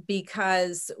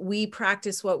 because we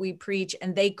practice what we preach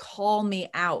and they call me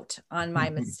out on my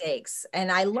mistakes. And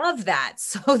I love that,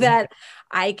 so that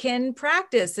I can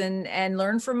practice and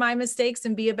learn from my mistakes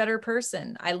and be a better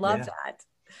person. I love that.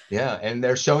 Yeah. And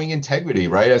they're showing integrity,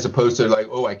 right? As opposed to like,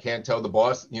 oh, I can't tell the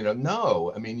boss,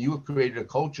 no. I mean, you have created a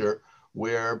culture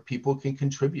where people can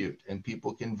contribute and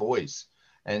people can voice.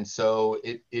 And so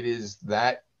it is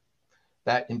that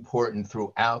important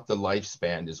throughout the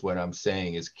lifespan is what I'm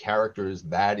saying. Is character is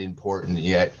that important,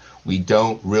 yet we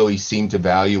don't really seem to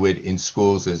value it in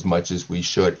schools as much as we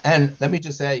should. And let me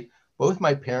just say, both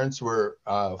my parents were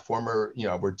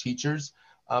were teachers.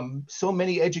 So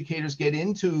many educators get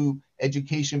into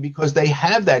education because they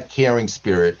have that caring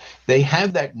spirit. They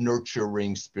have that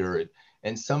nurturing spirit.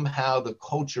 And somehow the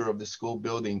culture of the school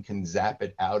building can zap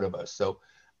it out of us. So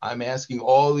I'm asking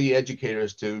all the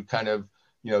educators to kind of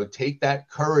take that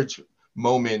courage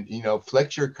moment,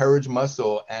 flex your courage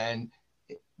muscle and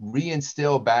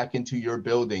reinstill back into your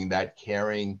building that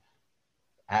caring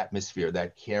atmosphere,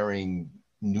 that caring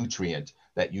nutrient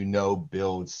that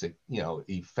builds,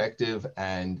 effective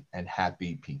and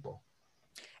happy people.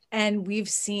 And we've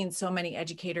seen so many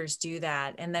educators do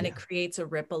that. And then it creates a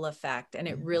ripple effect, and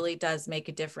it really does make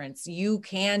a difference. You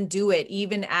can do it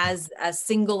even as a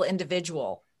single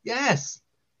individual. Yes.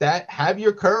 That have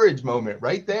your courage moment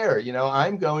right there.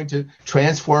 I'm going to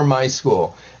transform my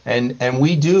school. And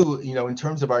we do, in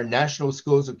terms of our national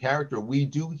schools of character, we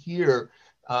do hear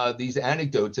these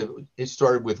anecdotes. It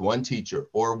started with one teacher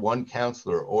or one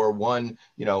counselor or one,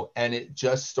 and it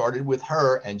just started with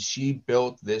her. And she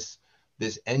built this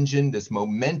engine, this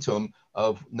momentum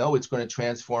of, no, it's going to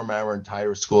transform our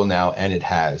entire school now. And it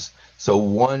has. So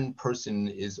one person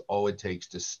is all it takes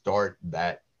to start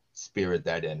that spirit,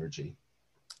 that energy.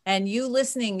 And you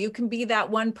listening, you can be that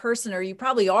one person, or you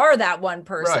probably are that one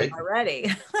person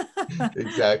already.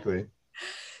 Exactly.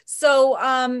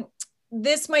 So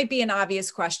this might be an obvious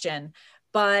question,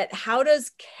 but how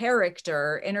does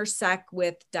character intersect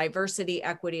with diversity,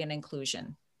 equity, and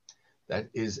inclusion? That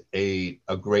is a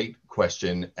great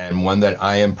question, and one that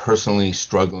I am personally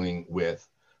struggling with.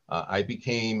 I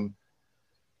became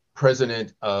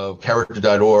president of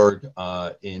character.org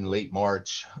in late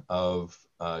March of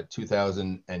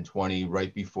 2020,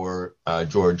 right before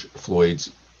George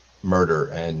Floyd's murder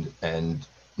and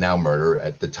now murder,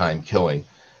 at the time killing.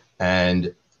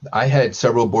 And I had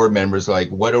several board members like,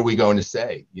 what are we going to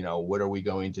say? What are we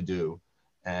going to do?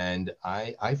 And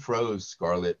I froze,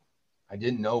 Scarlett. I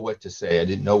didn't know what to say. I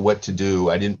didn't know what to do.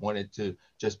 I didn't want it to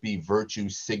just be virtue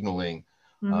signaling.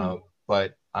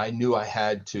 But I knew I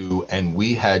had to, and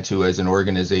we had to, as an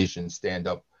organization, stand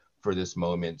up for this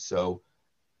moment. So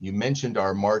you mentioned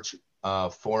our March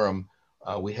forum.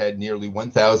 We had nearly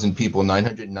 1,000 people,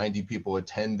 990 people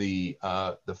attend the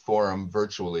forum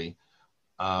virtually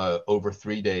over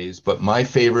 3 days. But my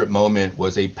favorite moment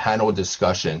was a panel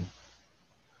discussion.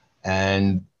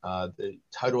 And the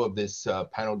title of this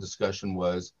panel discussion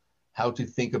was How to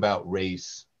Think About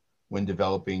Race When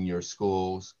Developing Your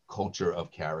School's Culture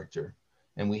of Character.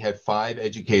 And we had 5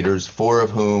 educators, 4 of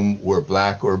whom were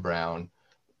Black or brown,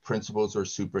 principals or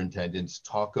superintendents,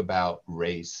 talk about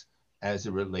race as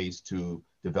it relates to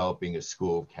developing a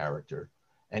school of character.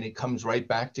 And it comes right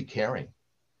back to caring.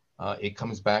 It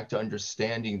comes back to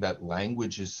understanding that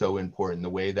language is so important. The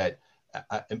way that,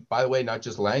 and by the way, not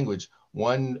just language,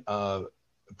 one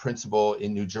principal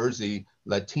in New Jersey,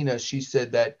 Latina, she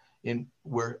said that in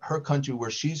her country,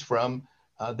 where she's from,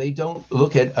 they don't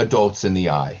look at adults in the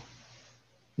eye.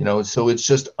 So it's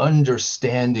just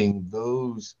understanding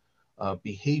those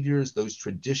behaviors, those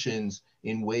traditions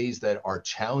in ways that are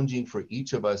challenging for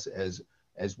each of us as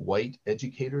white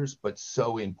educators, but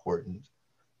so important.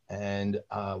 And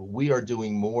we are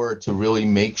doing more to really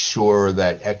make sure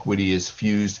that equity is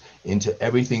fused into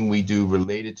everything we do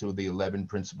related to the 11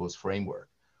 Principles Framework.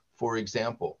 For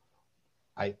example,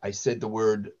 I said the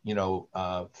word,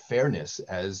 fairness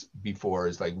as before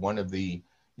is like one of the,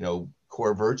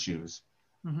 core virtues.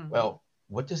 Well,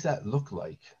 what does that look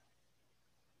like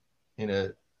in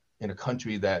a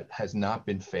country that has not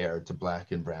been fair to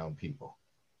Black and brown people?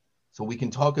 So we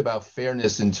can talk about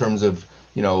fairness in terms of,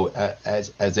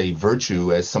 as a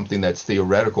virtue, as something that's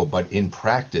theoretical, but in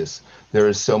practice, there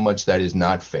is so much that is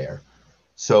not fair.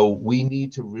 So we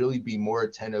need to really be more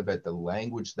attentive at the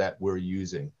language that we're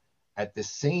using. At the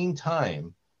same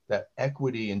time that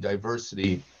equity and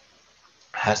diversity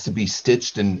has to be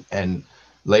stitched and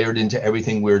layered into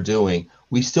everything we're doing.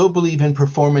 We still believe in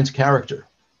performance character,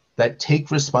 that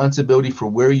take responsibility for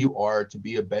where you are to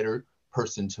be a better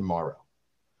person tomorrow.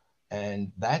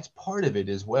 And that's part of it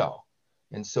as well.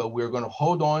 And so we're going to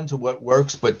hold on to what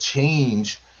works, but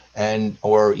change and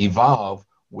or evolve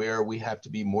where we have to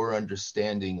be more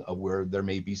understanding of where there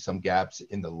may be some gaps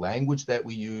in the language that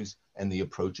we use and the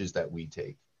approaches that we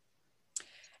take.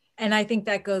 And I think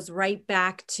that goes right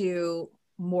back to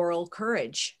moral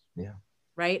courage. Yeah.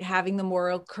 Right? Having the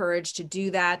moral courage to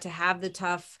do that, to have the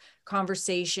tough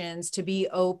conversations, to be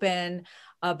open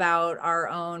about our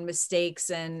own mistakes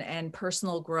and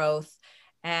personal growth,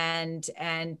 and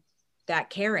that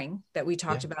caring that we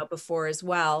talked about before as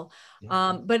well.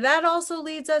 But that also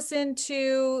leads us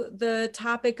into the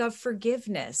topic of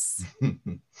forgiveness.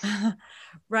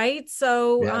 Right?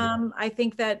 So I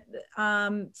think that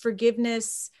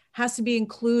forgiveness has to be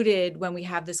included when we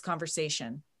have this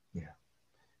conversation.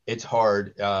 It's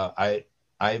hard.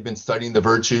 I've been studying the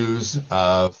virtues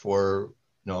for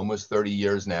almost 30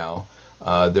 years now.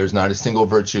 There's not a single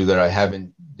virtue that I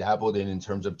haven't dabbled in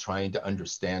terms of trying to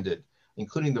understand it,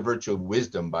 including the virtue of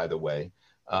wisdom, by the way,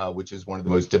 which is one of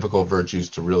the most difficult virtues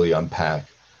to really unpack.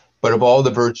 But of all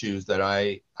the virtues that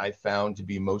I found to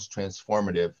be most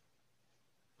transformative,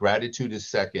 gratitude is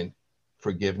second,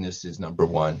 forgiveness is number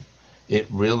one. It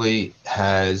really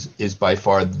is by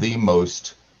far the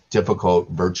most difficult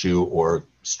virtue or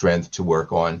strength to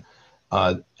work on.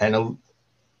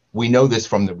 We know this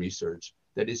from the research,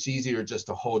 that it's easier just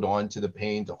to hold on to the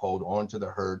pain, to hold on to the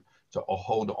hurt, to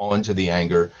hold on to the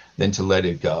anger than to let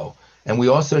it go. And we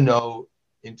also know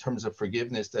in terms of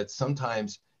forgiveness that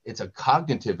sometimes it's a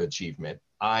cognitive achievement.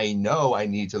 I know I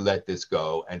need to let this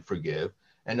go and forgive.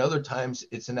 And other times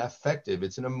it's an affective,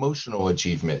 it's an emotional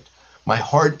achievement. My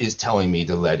heart is telling me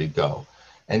to let it go.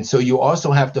 And so you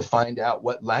also have to find out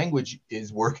what language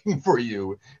is working for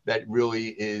you that really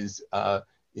is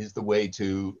the way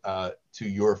to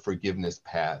your forgiveness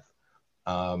path.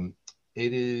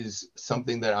 It is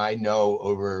something that I know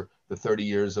over the 30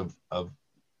 years of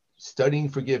studying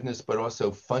forgiveness, but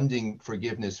also funding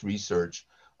forgiveness research.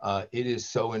 It is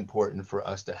so important for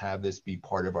us to have this be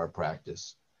part of our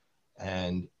practice.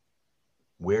 And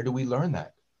where do we learn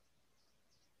that?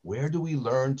 Where do we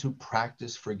learn to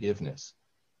practice forgiveness?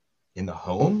 In the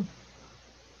home,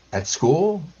 at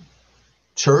school,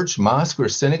 church, mosque, or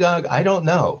synagogue? I don't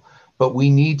know, but we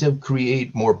need to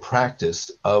create more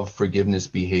practice of forgiveness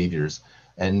behaviors.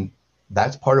 And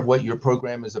that's part of what your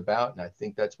program is about. And I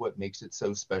think that's what makes it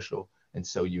so special and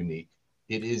so unique.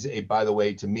 It is by the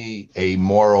way, to me, it's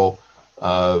moral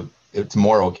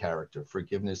character.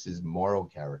 Forgiveness is moral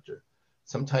character.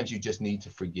 Sometimes you just need to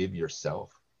forgive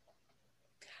yourself.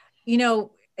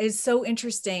 Is so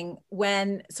interesting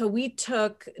so we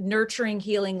took Nurturing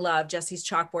Healing Love, Jesse's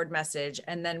chalkboard message,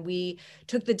 and then we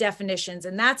took the definitions,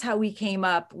 and that's how we came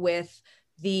up with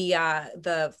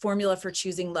the formula for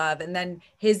choosing love, and then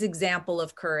his example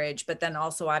of courage, but then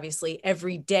also obviously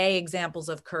everyday examples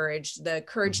of courage, the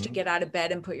courage to get out of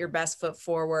bed and put your best foot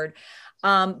forward.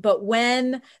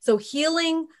 So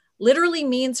healing literally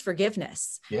means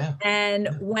forgiveness. Yeah.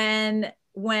 And when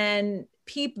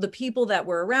the people that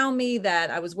were around me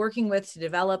that I was working with to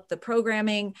develop the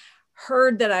programming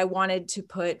heard that I wanted to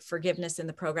put forgiveness in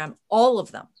the program, all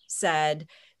of them said,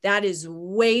 that is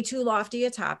way too lofty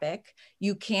a topic.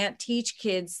 You can't teach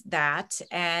kids that.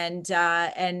 And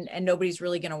nobody's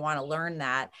really going to want to learn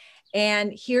that.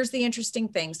 And here's the interesting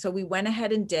thing. So we went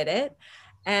ahead and did it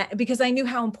because I knew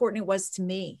how important it was to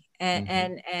me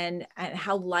and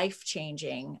how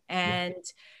life-changing. And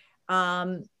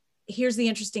here's the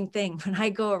interesting thing. When I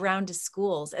go around to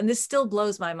schools, and this still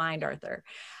blows my mind, Arthur,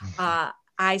 I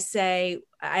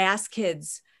ask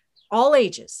kids, all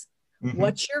ages,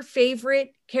 what's your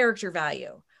favorite character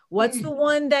value? What's the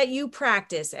one that you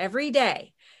practice every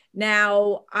day?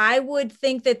 Now, I would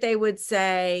think that they would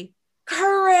say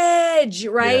courage,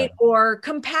 right? Yeah. Or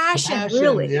compassion,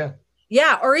 really. Yeah.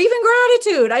 Yeah. Or even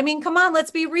gratitude. I mean, come on,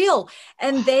 let's be real.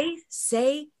 And they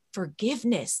say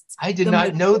forgiveness. I did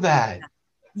not know that.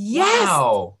 Yes.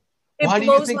 Wow. Why do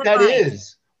you think that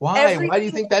is? Why? Why do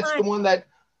you think that's the one that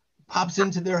pops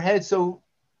into their head? So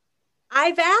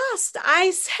I've asked,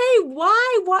 I say,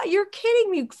 why? You're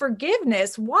kidding me.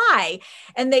 Forgiveness. Why?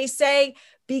 And they say,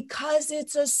 because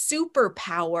it's a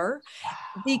superpower,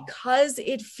 because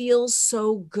it feels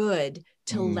so good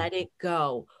to let it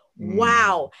go.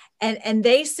 Wow. And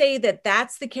they say that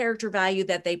that's the character value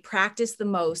that they practice the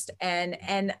most.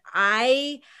 And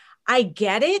I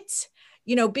get it.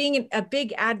 being a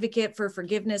big advocate for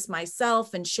forgiveness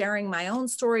myself and sharing my own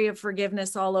story of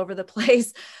forgiveness all over the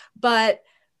place. But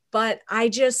I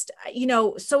just,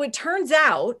 so it turns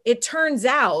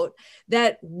out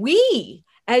that we,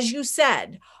 as you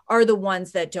said, are the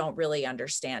ones that don't really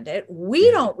understand it. We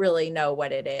don't really know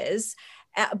what it is.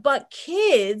 But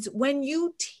kids, when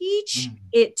you teach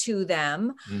it to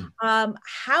them,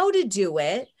 how to do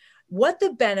it, what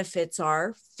the benefits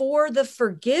are for the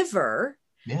forgiver,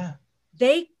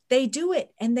 they do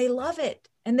it and they love it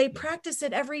and they practice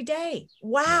it every day.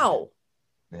 Wow.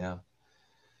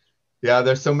 Yeah,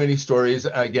 there's so many stories.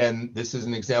 Again, this is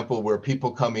an example where people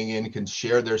coming in can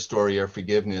share their story of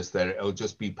forgiveness, that it'll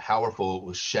just be powerful. It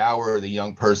will shower the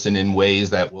young person in ways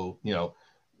that will,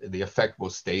 the effect will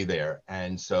stay there.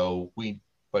 And so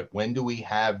but when do we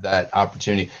have that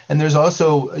opportunity? And there's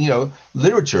also,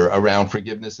 literature around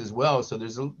forgiveness as well. So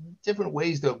there's different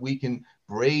ways that we can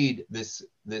braid this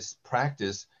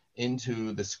practice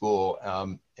into the school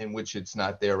in which it's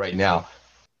not there right now.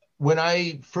 When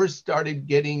I first started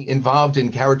getting involved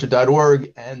in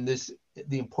character.org and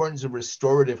the importance of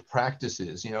restorative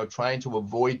practices, trying to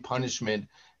avoid punishment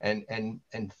and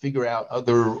figure out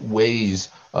other ways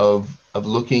of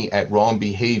looking at wrong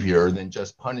behavior than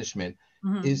just punishment,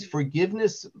 is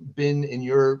forgiveness been, in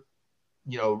your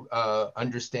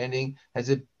understanding, has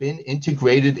it been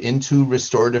integrated into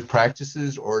restorative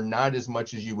practices or not as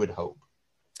much as you would hope?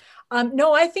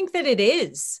 No, I think that it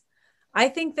is.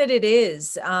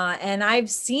 And I've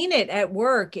seen it at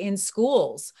work in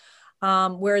schools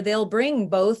where they'll bring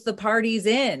both the parties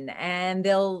in and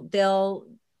they'll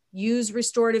use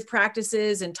restorative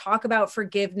practices and talk about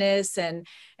forgiveness and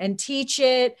teach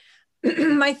it.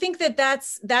 I think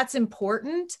that's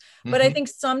important, but I think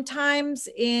sometimes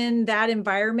in that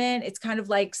environment, it's kind of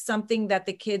like something that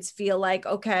the kids feel like,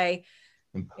 okay,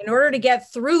 in order to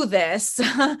get through this,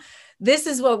 this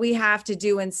is what we have to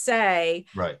do and say,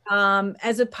 right.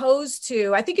 As opposed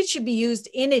to, I think it should be used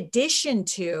in addition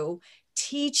to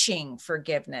teaching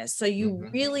forgiveness. So you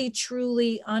really,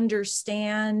 truly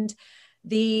understand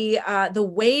the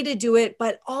way to do it,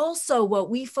 but also what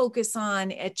we focus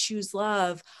on at Choose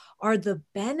Love are the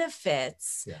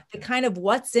benefits, the kind of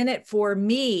what's in it for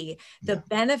me, the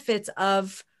benefits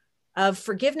of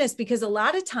forgiveness, because a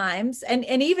lot of times, and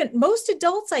even most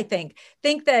adults, I think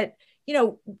that,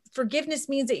 forgiveness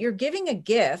means that you're giving a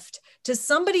gift to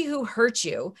somebody who hurt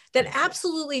you that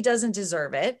absolutely doesn't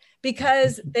deserve it,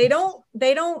 because they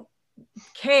don't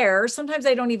care. Sometimes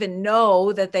they don't even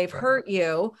know that they've hurt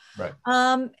you. Right.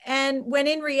 And when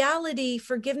in reality,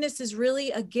 forgiveness is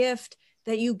really a gift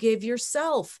that you give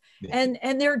yourself.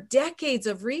 And there are decades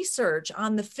of research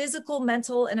on the physical,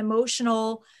 mental, and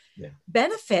emotional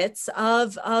benefits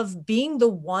of being the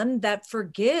one that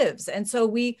forgives. And so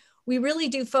we really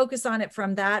do focus on it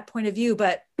from that point of view.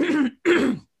 But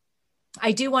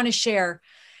I do want to share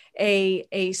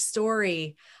a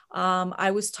story. I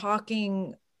was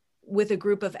talking with a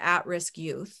group of at-risk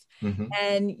youth,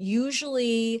 and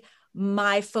usually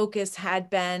my focus had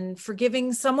been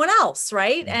forgiving someone else,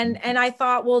 right? And I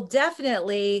thought, well,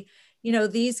 definitely,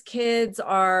 these kids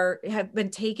have been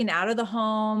taken out of the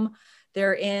home.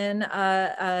 They're in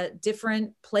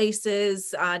different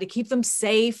places to keep them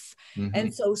safe.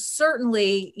 And so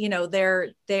certainly,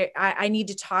 I need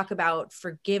to talk about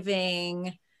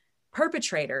forgiving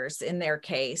perpetrators in their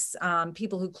case,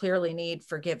 people who clearly need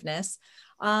forgiveness.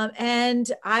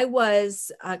 And I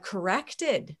was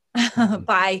corrected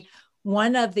by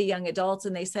one of the young adults,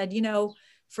 and they said,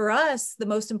 for us, the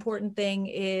most important thing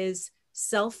is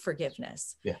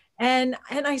self-forgiveness. And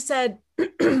I said,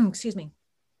 excuse me,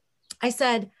 I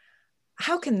said,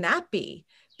 how can that be?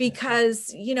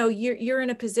 Because, you're in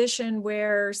a position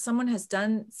where someone has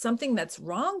done something that's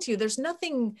wrong to you. There's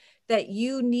nothing that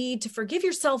you need to forgive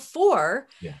yourself for.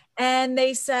 And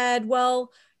they said,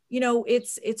 well,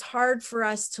 it's hard for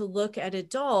us to look at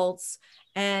adults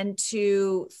and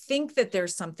to think that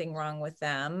there's something wrong with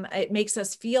them. It makes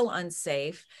us feel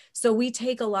unsafe. So we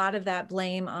take a lot of that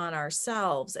blame on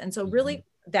ourselves. And so really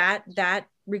that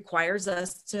requires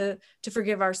us to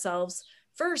forgive ourselves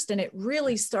first. And it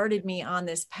really started me on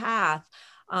this path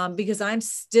because I'm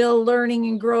still learning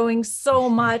and growing so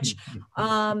much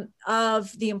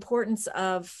of the importance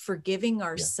of forgiving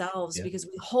ourselves because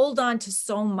we hold on to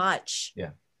so much.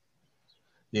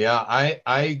 Yeah,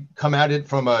 I come at it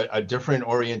from a different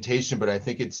orientation, but I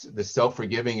think it's the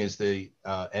self-forgiving is the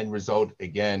end result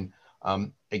again.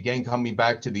 Again, coming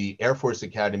back to the Air Force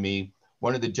Academy,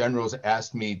 one of the generals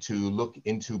asked me to look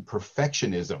into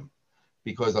perfectionism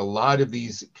because a lot of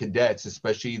these cadets,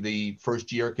 especially the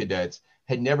first year cadets,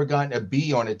 had never gotten a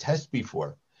B on a test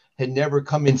before, had never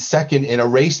come in second in a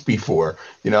race before,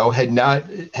 had not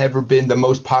ever been the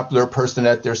most popular person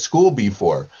at their school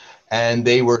before. And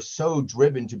they were so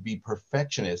driven to be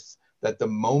perfectionists that the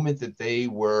moment that they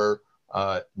were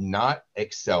not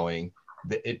excelling,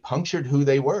 it punctured who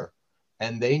they were.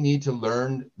 And they needed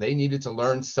to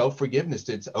learn self-forgiveness.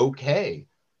 It's okay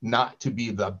not to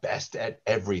be the best at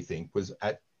everything, because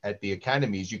at the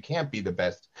academies, you can't be the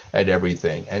best at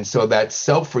everything. And so that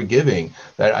self-forgiving,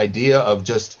 that idea of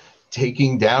just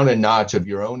taking down a notch of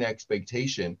your own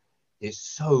expectation is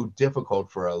so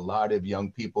difficult for a lot of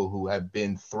young people who have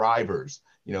been thrivers,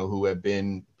 who have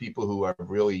been people who are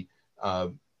really,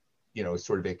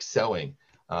 sort of excelling.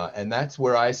 And that's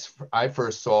where I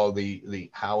first saw the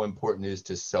how important it is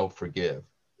to self-forgive.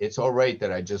 It's all right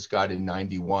that I just got a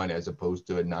 91 as opposed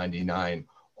to a 99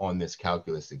 on this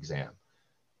calculus exam.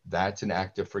 That's an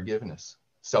act of forgiveness,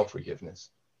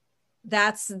 self-forgiveness.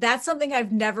 That's something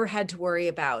I've never had to worry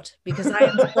about, because I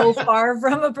am so far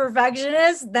from a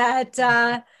perfectionist that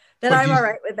I'm all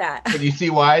right with that. But you see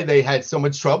why they had so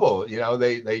much trouble.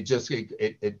 They just,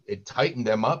 it tightened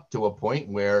them up to a point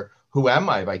where, who am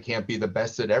I if I can't be the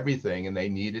best at everything? And they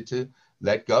needed to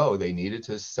let go. They needed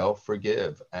to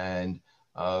self-forgive. And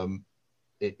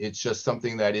it's just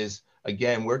something that is,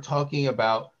 again, we're talking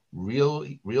about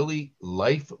really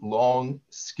lifelong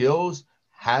skills,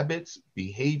 habits,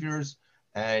 behaviors,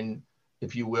 and,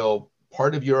 if you will,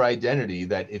 part of your identity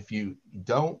that if you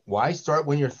don't, why start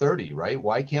when you're 30, right?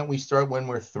 Why can't we start when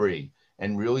we're 3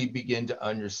 and really begin to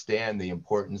understand the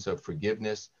importance of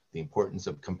forgiveness, the importance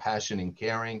of compassion and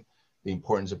caring, the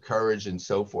importance of courage, and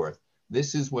so forth.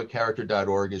 This is what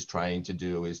character.org is trying to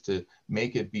do, is to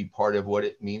make it be part of what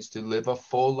it means to live a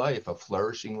full life, a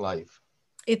flourishing life.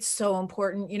 It's so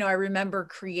important. I remember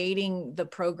creating the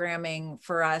programming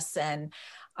for us, and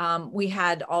we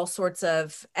had all sorts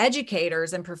of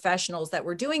educators and professionals that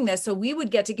were doing this. So we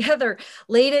would get together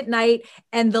late at night,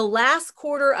 and the last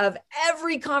quarter of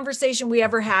every conversation we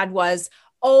ever had was,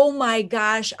 oh my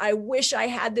gosh, I wish I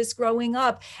had this growing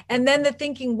up. And then the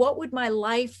thinking, what would my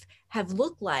life have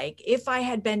looked like if I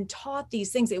had been taught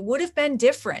these things? It would have been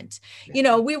different.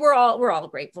 We're all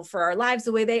grateful for our lives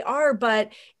the way they are.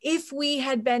 But if we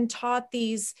had been taught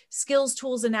these skills,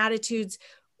 tools, and attitudes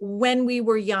when we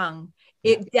were young,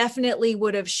 it definitely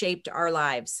would have shaped our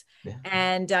lives. Yeah.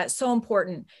 And so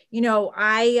important.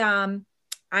 I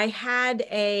had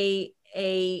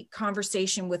a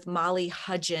conversation with Molly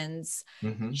Hudgens.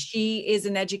 Mm-hmm. She is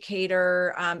an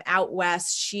educator out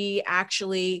west. She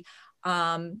actually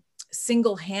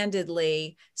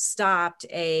single-handedly stopped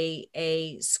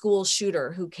a school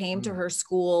shooter who came to her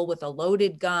school with a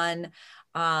loaded gun.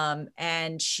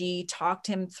 And she talked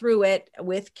him through it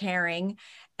with caring.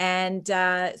 And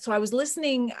so I was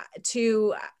listening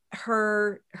to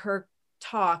her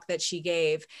talk that she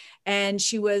gave, and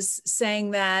she was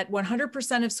saying that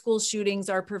 100% of school shootings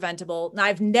are preventable. Now,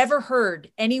 I've never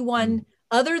heard anyone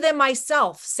other than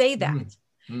myself say that,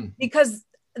 because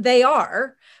they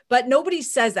are, but nobody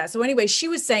says that. So anyway, she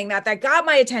was saying that got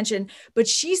my attention, but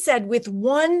she said with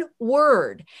one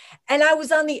word, and I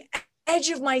was on the edge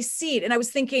of my seat, and I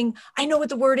was thinking, I know what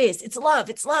the word is. It's love.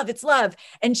 It's love. It's love.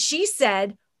 And she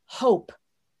said, hope.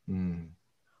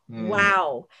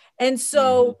 Wow. And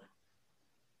so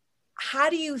how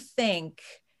do you think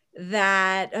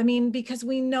that, because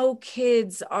we know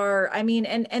kids are, and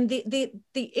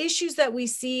the issues that we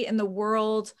see in the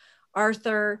world,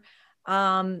 Arthur,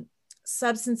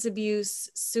 substance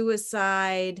abuse,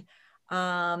 suicide,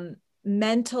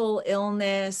 mental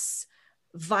illness,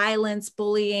 violence,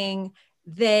 bullying,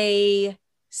 they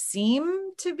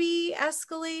seem to be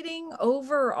escalating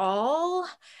overall.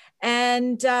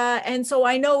 And so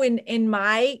I know in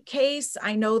my case,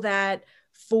 I know that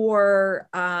for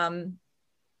our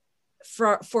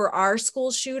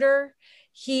school shooter,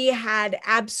 he had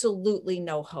absolutely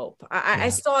no hope. I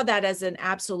saw that as an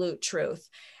absolute truth.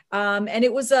 And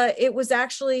it was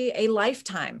actually a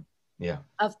lifetime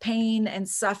of pain and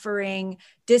suffering,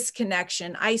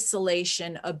 disconnection,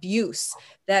 isolation, abuse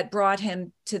that brought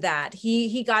him to that.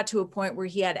 He got to a point where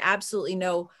he had absolutely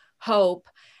no hope.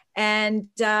 And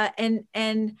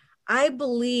I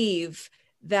believe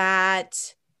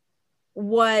that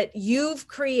what you've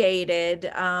created,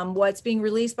 what's being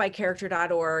released by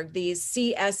character.org, these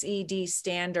CSED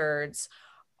standards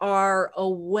are a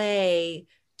way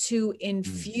to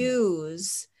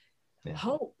infuse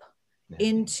hope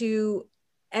into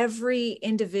every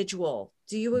individual.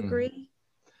 Do you agree?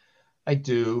 I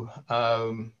do.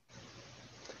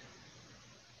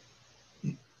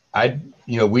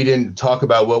 We didn't talk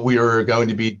about what we were going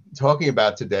to be talking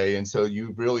about today. And so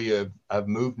you really have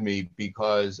moved me,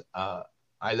 because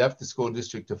I left the school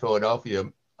district of Philadelphia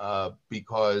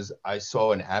because I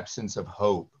saw an absence of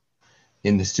hope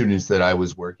in the students that I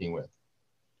was working with.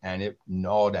 And it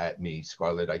gnawed at me,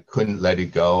 Scarlett. I couldn't let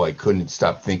it go. I couldn't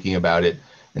stop thinking about it.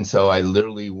 And so I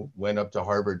literally went up to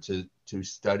Harvard to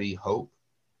study hope.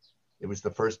 It was the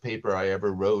first paper I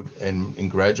ever wrote in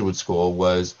graduate school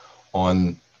was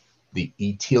on the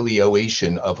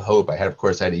etiolation of hope. Of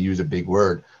course, I had to use a big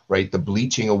word, right? The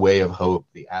bleaching away of hope,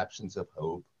 the absence of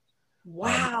hope.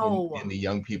 Wow. In the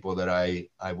young people that I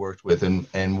worked with,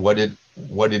 and what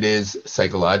it is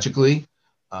psychologically,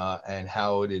 and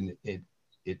how it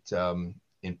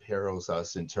imperils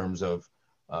us in terms of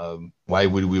why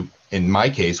would we, in my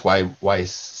case, why a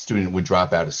student would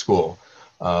drop out of school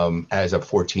as a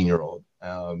 14-year-old,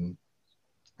 and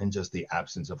just the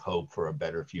absence of hope for a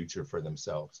better future for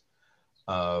themselves.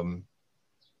 I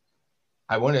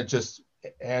want to just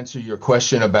answer your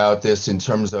question about this in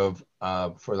terms of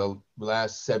for the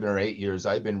last 7 or 8 years,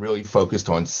 I've been really focused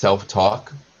on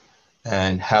self-talk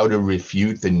and how to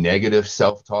refute the negative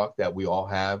self-talk that we all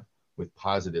have with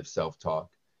positive self-talk.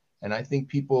 And I think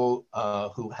people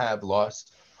who have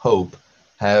lost hope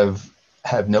have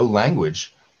no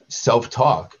language,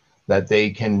 self-talk, that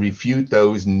they can refute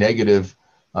those negative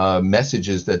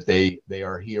messages that they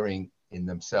are hearing in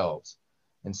themselves.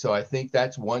 And so I think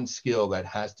that's one skill that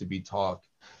has to be taught.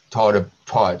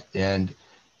 And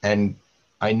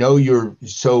I know you're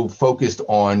so focused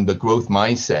on the growth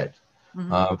mindset.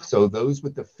 So those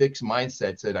with the fixed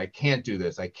mindset said, I can't do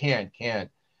this, I can't.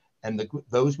 And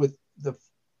those with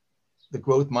the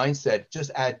growth mindset,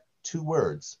 just add 2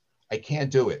 words. I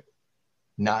can't do it.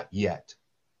 Not yet.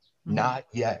 Not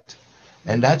yet.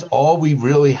 And that's all we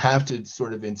really have to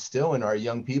sort of instill in our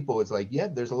young people. It's like, yeah,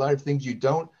 there's a lot of things you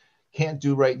can't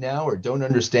do right now or don't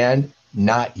understand.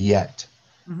 Not yet.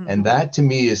 And that to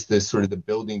me is this sort of the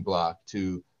building block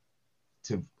to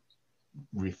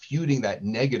refuting that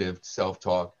negative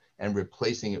self-talk and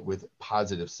replacing it with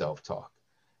positive self-talk.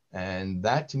 And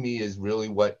that to me is really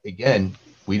what, again,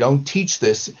 we don't teach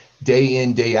this day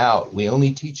in, day out. We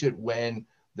only teach it when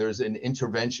there's an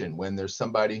intervention, when there's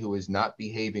somebody who is not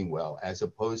behaving well, as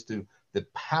opposed to the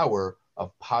power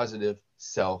of positive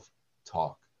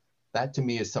self-talk. That to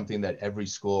me is something that every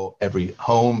school, every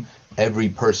home, every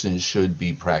person should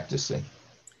be practicing.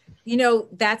 You know,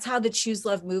 that's how the Choose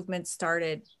Love movement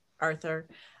started, Arthur.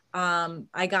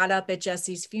 I got up at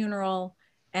Jesse's funeral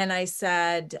and I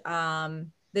said,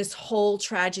 this whole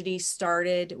tragedy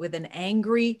started with an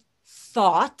angry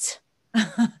thought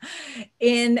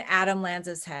in Adam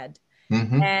Lanza's head.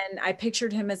 And I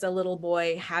pictured him as a little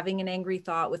boy having an angry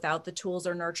thought without the tools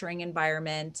or nurturing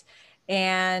environment.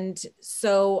 And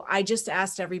so I just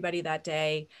asked everybody that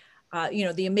day,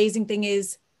 the amazing thing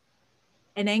is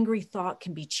an angry thought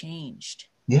can be changed.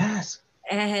 Yes.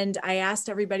 And I asked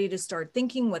everybody to start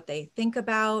thinking what they think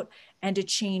about and to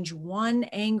change one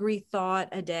angry thought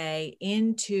a day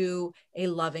into a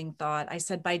loving thought. I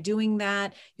said, by doing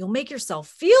that, you'll make yourself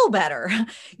feel better.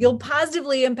 You'll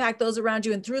positively impact those around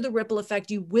you. And through the ripple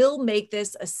effect, you will make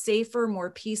this a safer,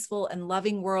 more peaceful and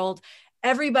loving world.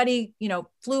 Everybody,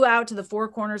 flew out to the 4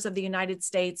 corners of the United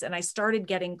States. And I started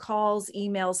getting calls,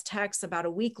 emails, texts about a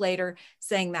week later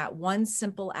saying that one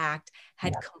simple act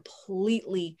had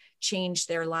completely changed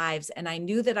their lives. And I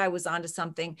knew that I was onto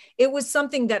something. It was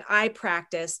something that I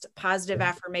practiced, positive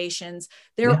affirmations.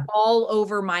 They're all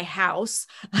over my house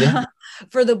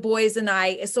for the boys and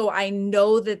I. So I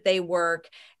know that they work.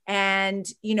 And,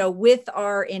 with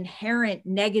our inherent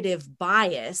negative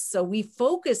bias, so we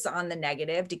focus on the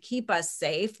negative to keep us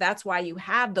safe. That's why you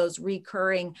have those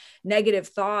recurring negative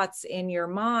thoughts in your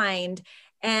mind.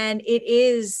 And it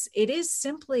is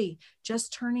simply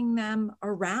just turning them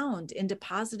around into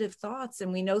positive thoughts.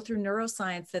 And we know through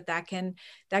neuroscience that can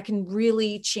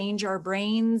really change our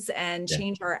brains and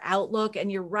change our outlook.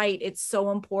 And you're right, it's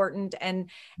so important and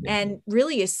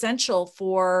really essential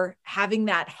for having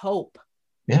that hope.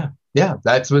 Yeah.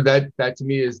 That's what that to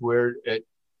me is where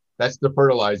that's the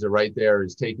fertilizer right there,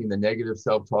 is taking the negative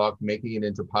self-talk, making it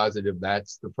into positive.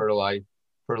 That's the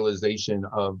fertilization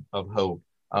of hope.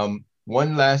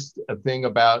 One last thing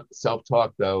about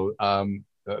self-talk though,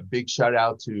 a big shout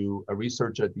out to a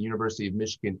researcher at the University of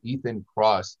Michigan, Ethan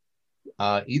Kross.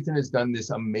 Ethan has done this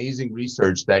amazing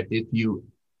research that if you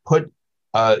put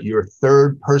your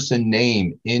third person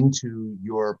name into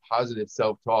your positive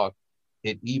self-talk,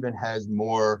 it even has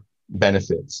more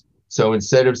benefits. So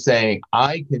instead of saying,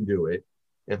 I can do it,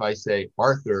 if I say,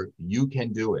 Arthur, you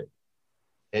can do it,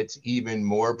 it's even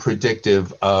more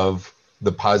predictive of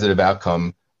the positive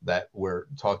outcome that we're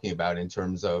talking about in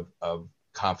terms of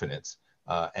confidence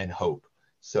and hope.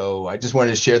 So I just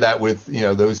wanted to share that with,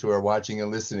 those who are watching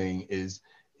and listening, is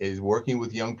working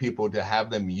with young people to have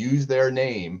them use their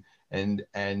name and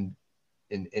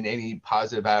in any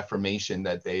positive affirmation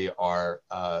that they are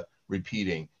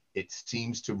repeating. It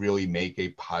seems to really make a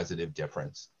positive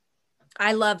difference.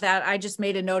 I love that. I just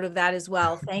made a note of that as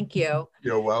well. Thank you.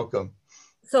 You're welcome.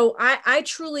 So I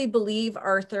truly believe,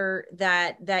 Arthur,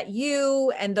 that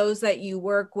you and those that you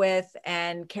work with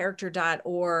and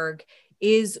character.org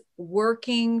is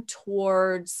working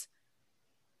towards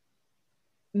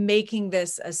making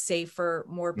this a safer,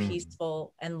 more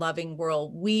peaceful and loving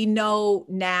world. We know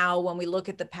now when we look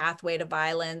at the pathway to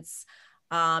violence,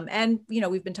 and,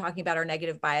 we've been talking about our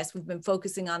negative bias. We've been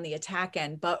focusing on the attack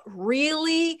end, but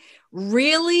really,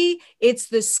 it's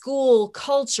the school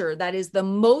culture that is the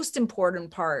most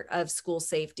important part of school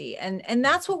safety. And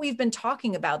that's what we've been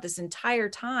talking about this entire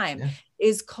time,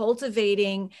 is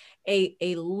cultivating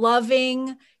a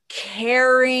loving,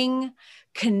 caring,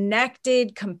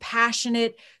 connected,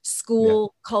 compassionate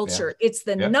school culture. It's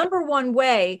the number one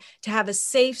way to have a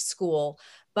safe school,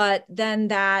 but then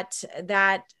that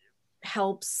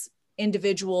helps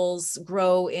individuals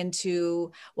grow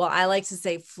into, well, I like to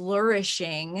say,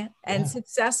 flourishing and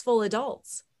successful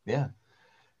adults. Yeah,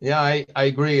 I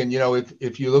agree. And,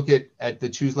 if you look at the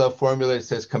Choose Love formula, it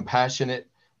says compassion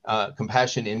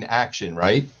in action,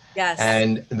 right? Yes.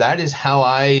 And that is how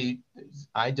I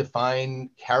define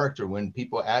character. When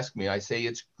people ask me, I say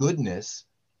it's goodness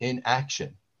in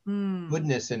action.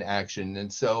 Goodness in action.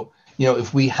 And so,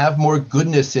 if we have more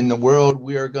goodness in the world,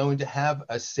 we are going to have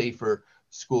a safer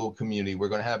school community. We're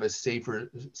going to have a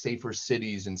safer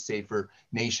cities and safer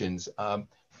nations.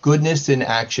 Goodness in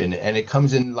action. And it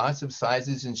comes in lots of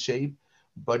sizes and shape,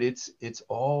 but it's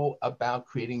all about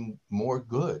creating more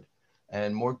good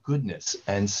and more goodness.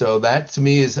 And so that, to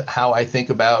me, is how I think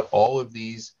about all of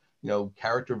these,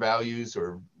 character values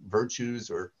or virtues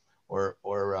or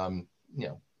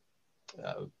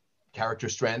character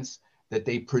strengths, that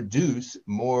they produce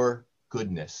more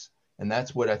goodness. And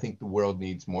that's what I think the world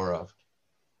needs more of.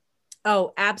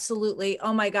 Oh, absolutely.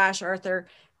 Oh my gosh, Arthur,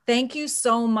 thank you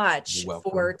so much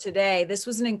for today. This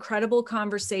was an incredible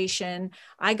conversation.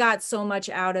 I got so much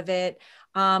out of it.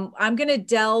 I'm going to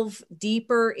delve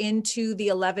deeper into the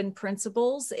 11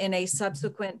 principles in a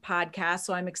subsequent podcast.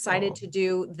 So I'm excited to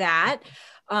do that.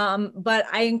 But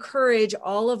I encourage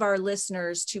all of our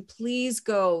listeners to please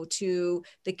go to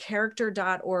the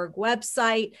character.org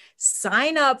website,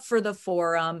 sign up for the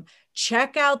forum,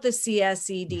 check out the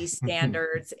CSED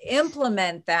standards,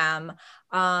 implement them,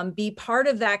 be part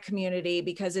of that community,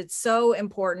 because it's so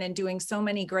important and doing so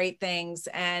many great things.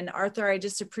 And Arthur, I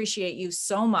just appreciate you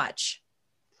so much.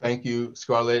 Thank you,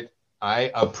 Scarlett.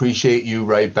 I appreciate you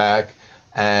right back.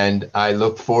 And I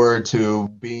look forward to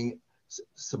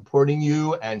supporting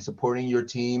you and supporting your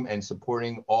team and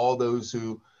supporting all those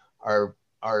who are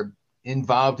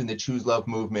involved in the Choose Love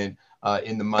movement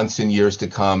in the months and years to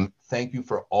come. Thank you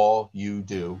for all you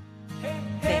do.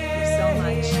 Thank you so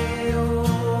much.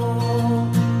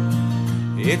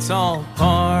 It's all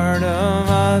part of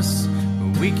us.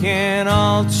 We can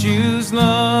all choose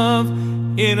love.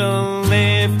 It'll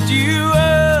lift you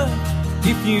up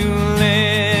if you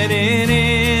let it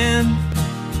in.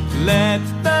 Let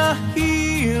the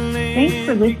healing. Thanks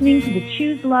for listening to the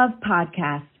Choose Love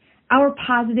podcast. Our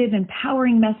positive,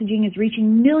 empowering messaging is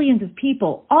reaching millions of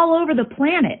people all over the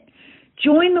planet.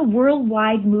 Join the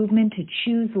worldwide movement to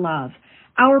choose love.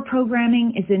 Our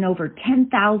programming is in over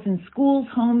 10,000 schools,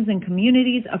 homes, and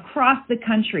communities across the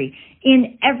country,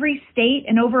 in every state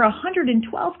and over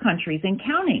 112 countries and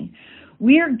counting.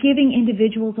 We are giving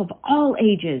individuals of all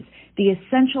ages the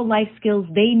essential life skills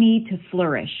they need to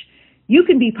flourish. You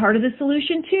can be part of the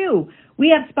solution too. We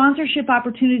have sponsorship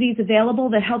opportunities available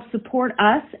that help support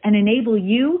us and enable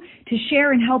you to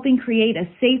share in helping create a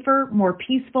safer, more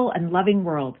peaceful, and loving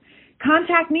world.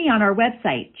 Contact me on our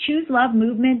website,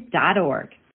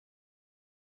 chooselovemovement.org.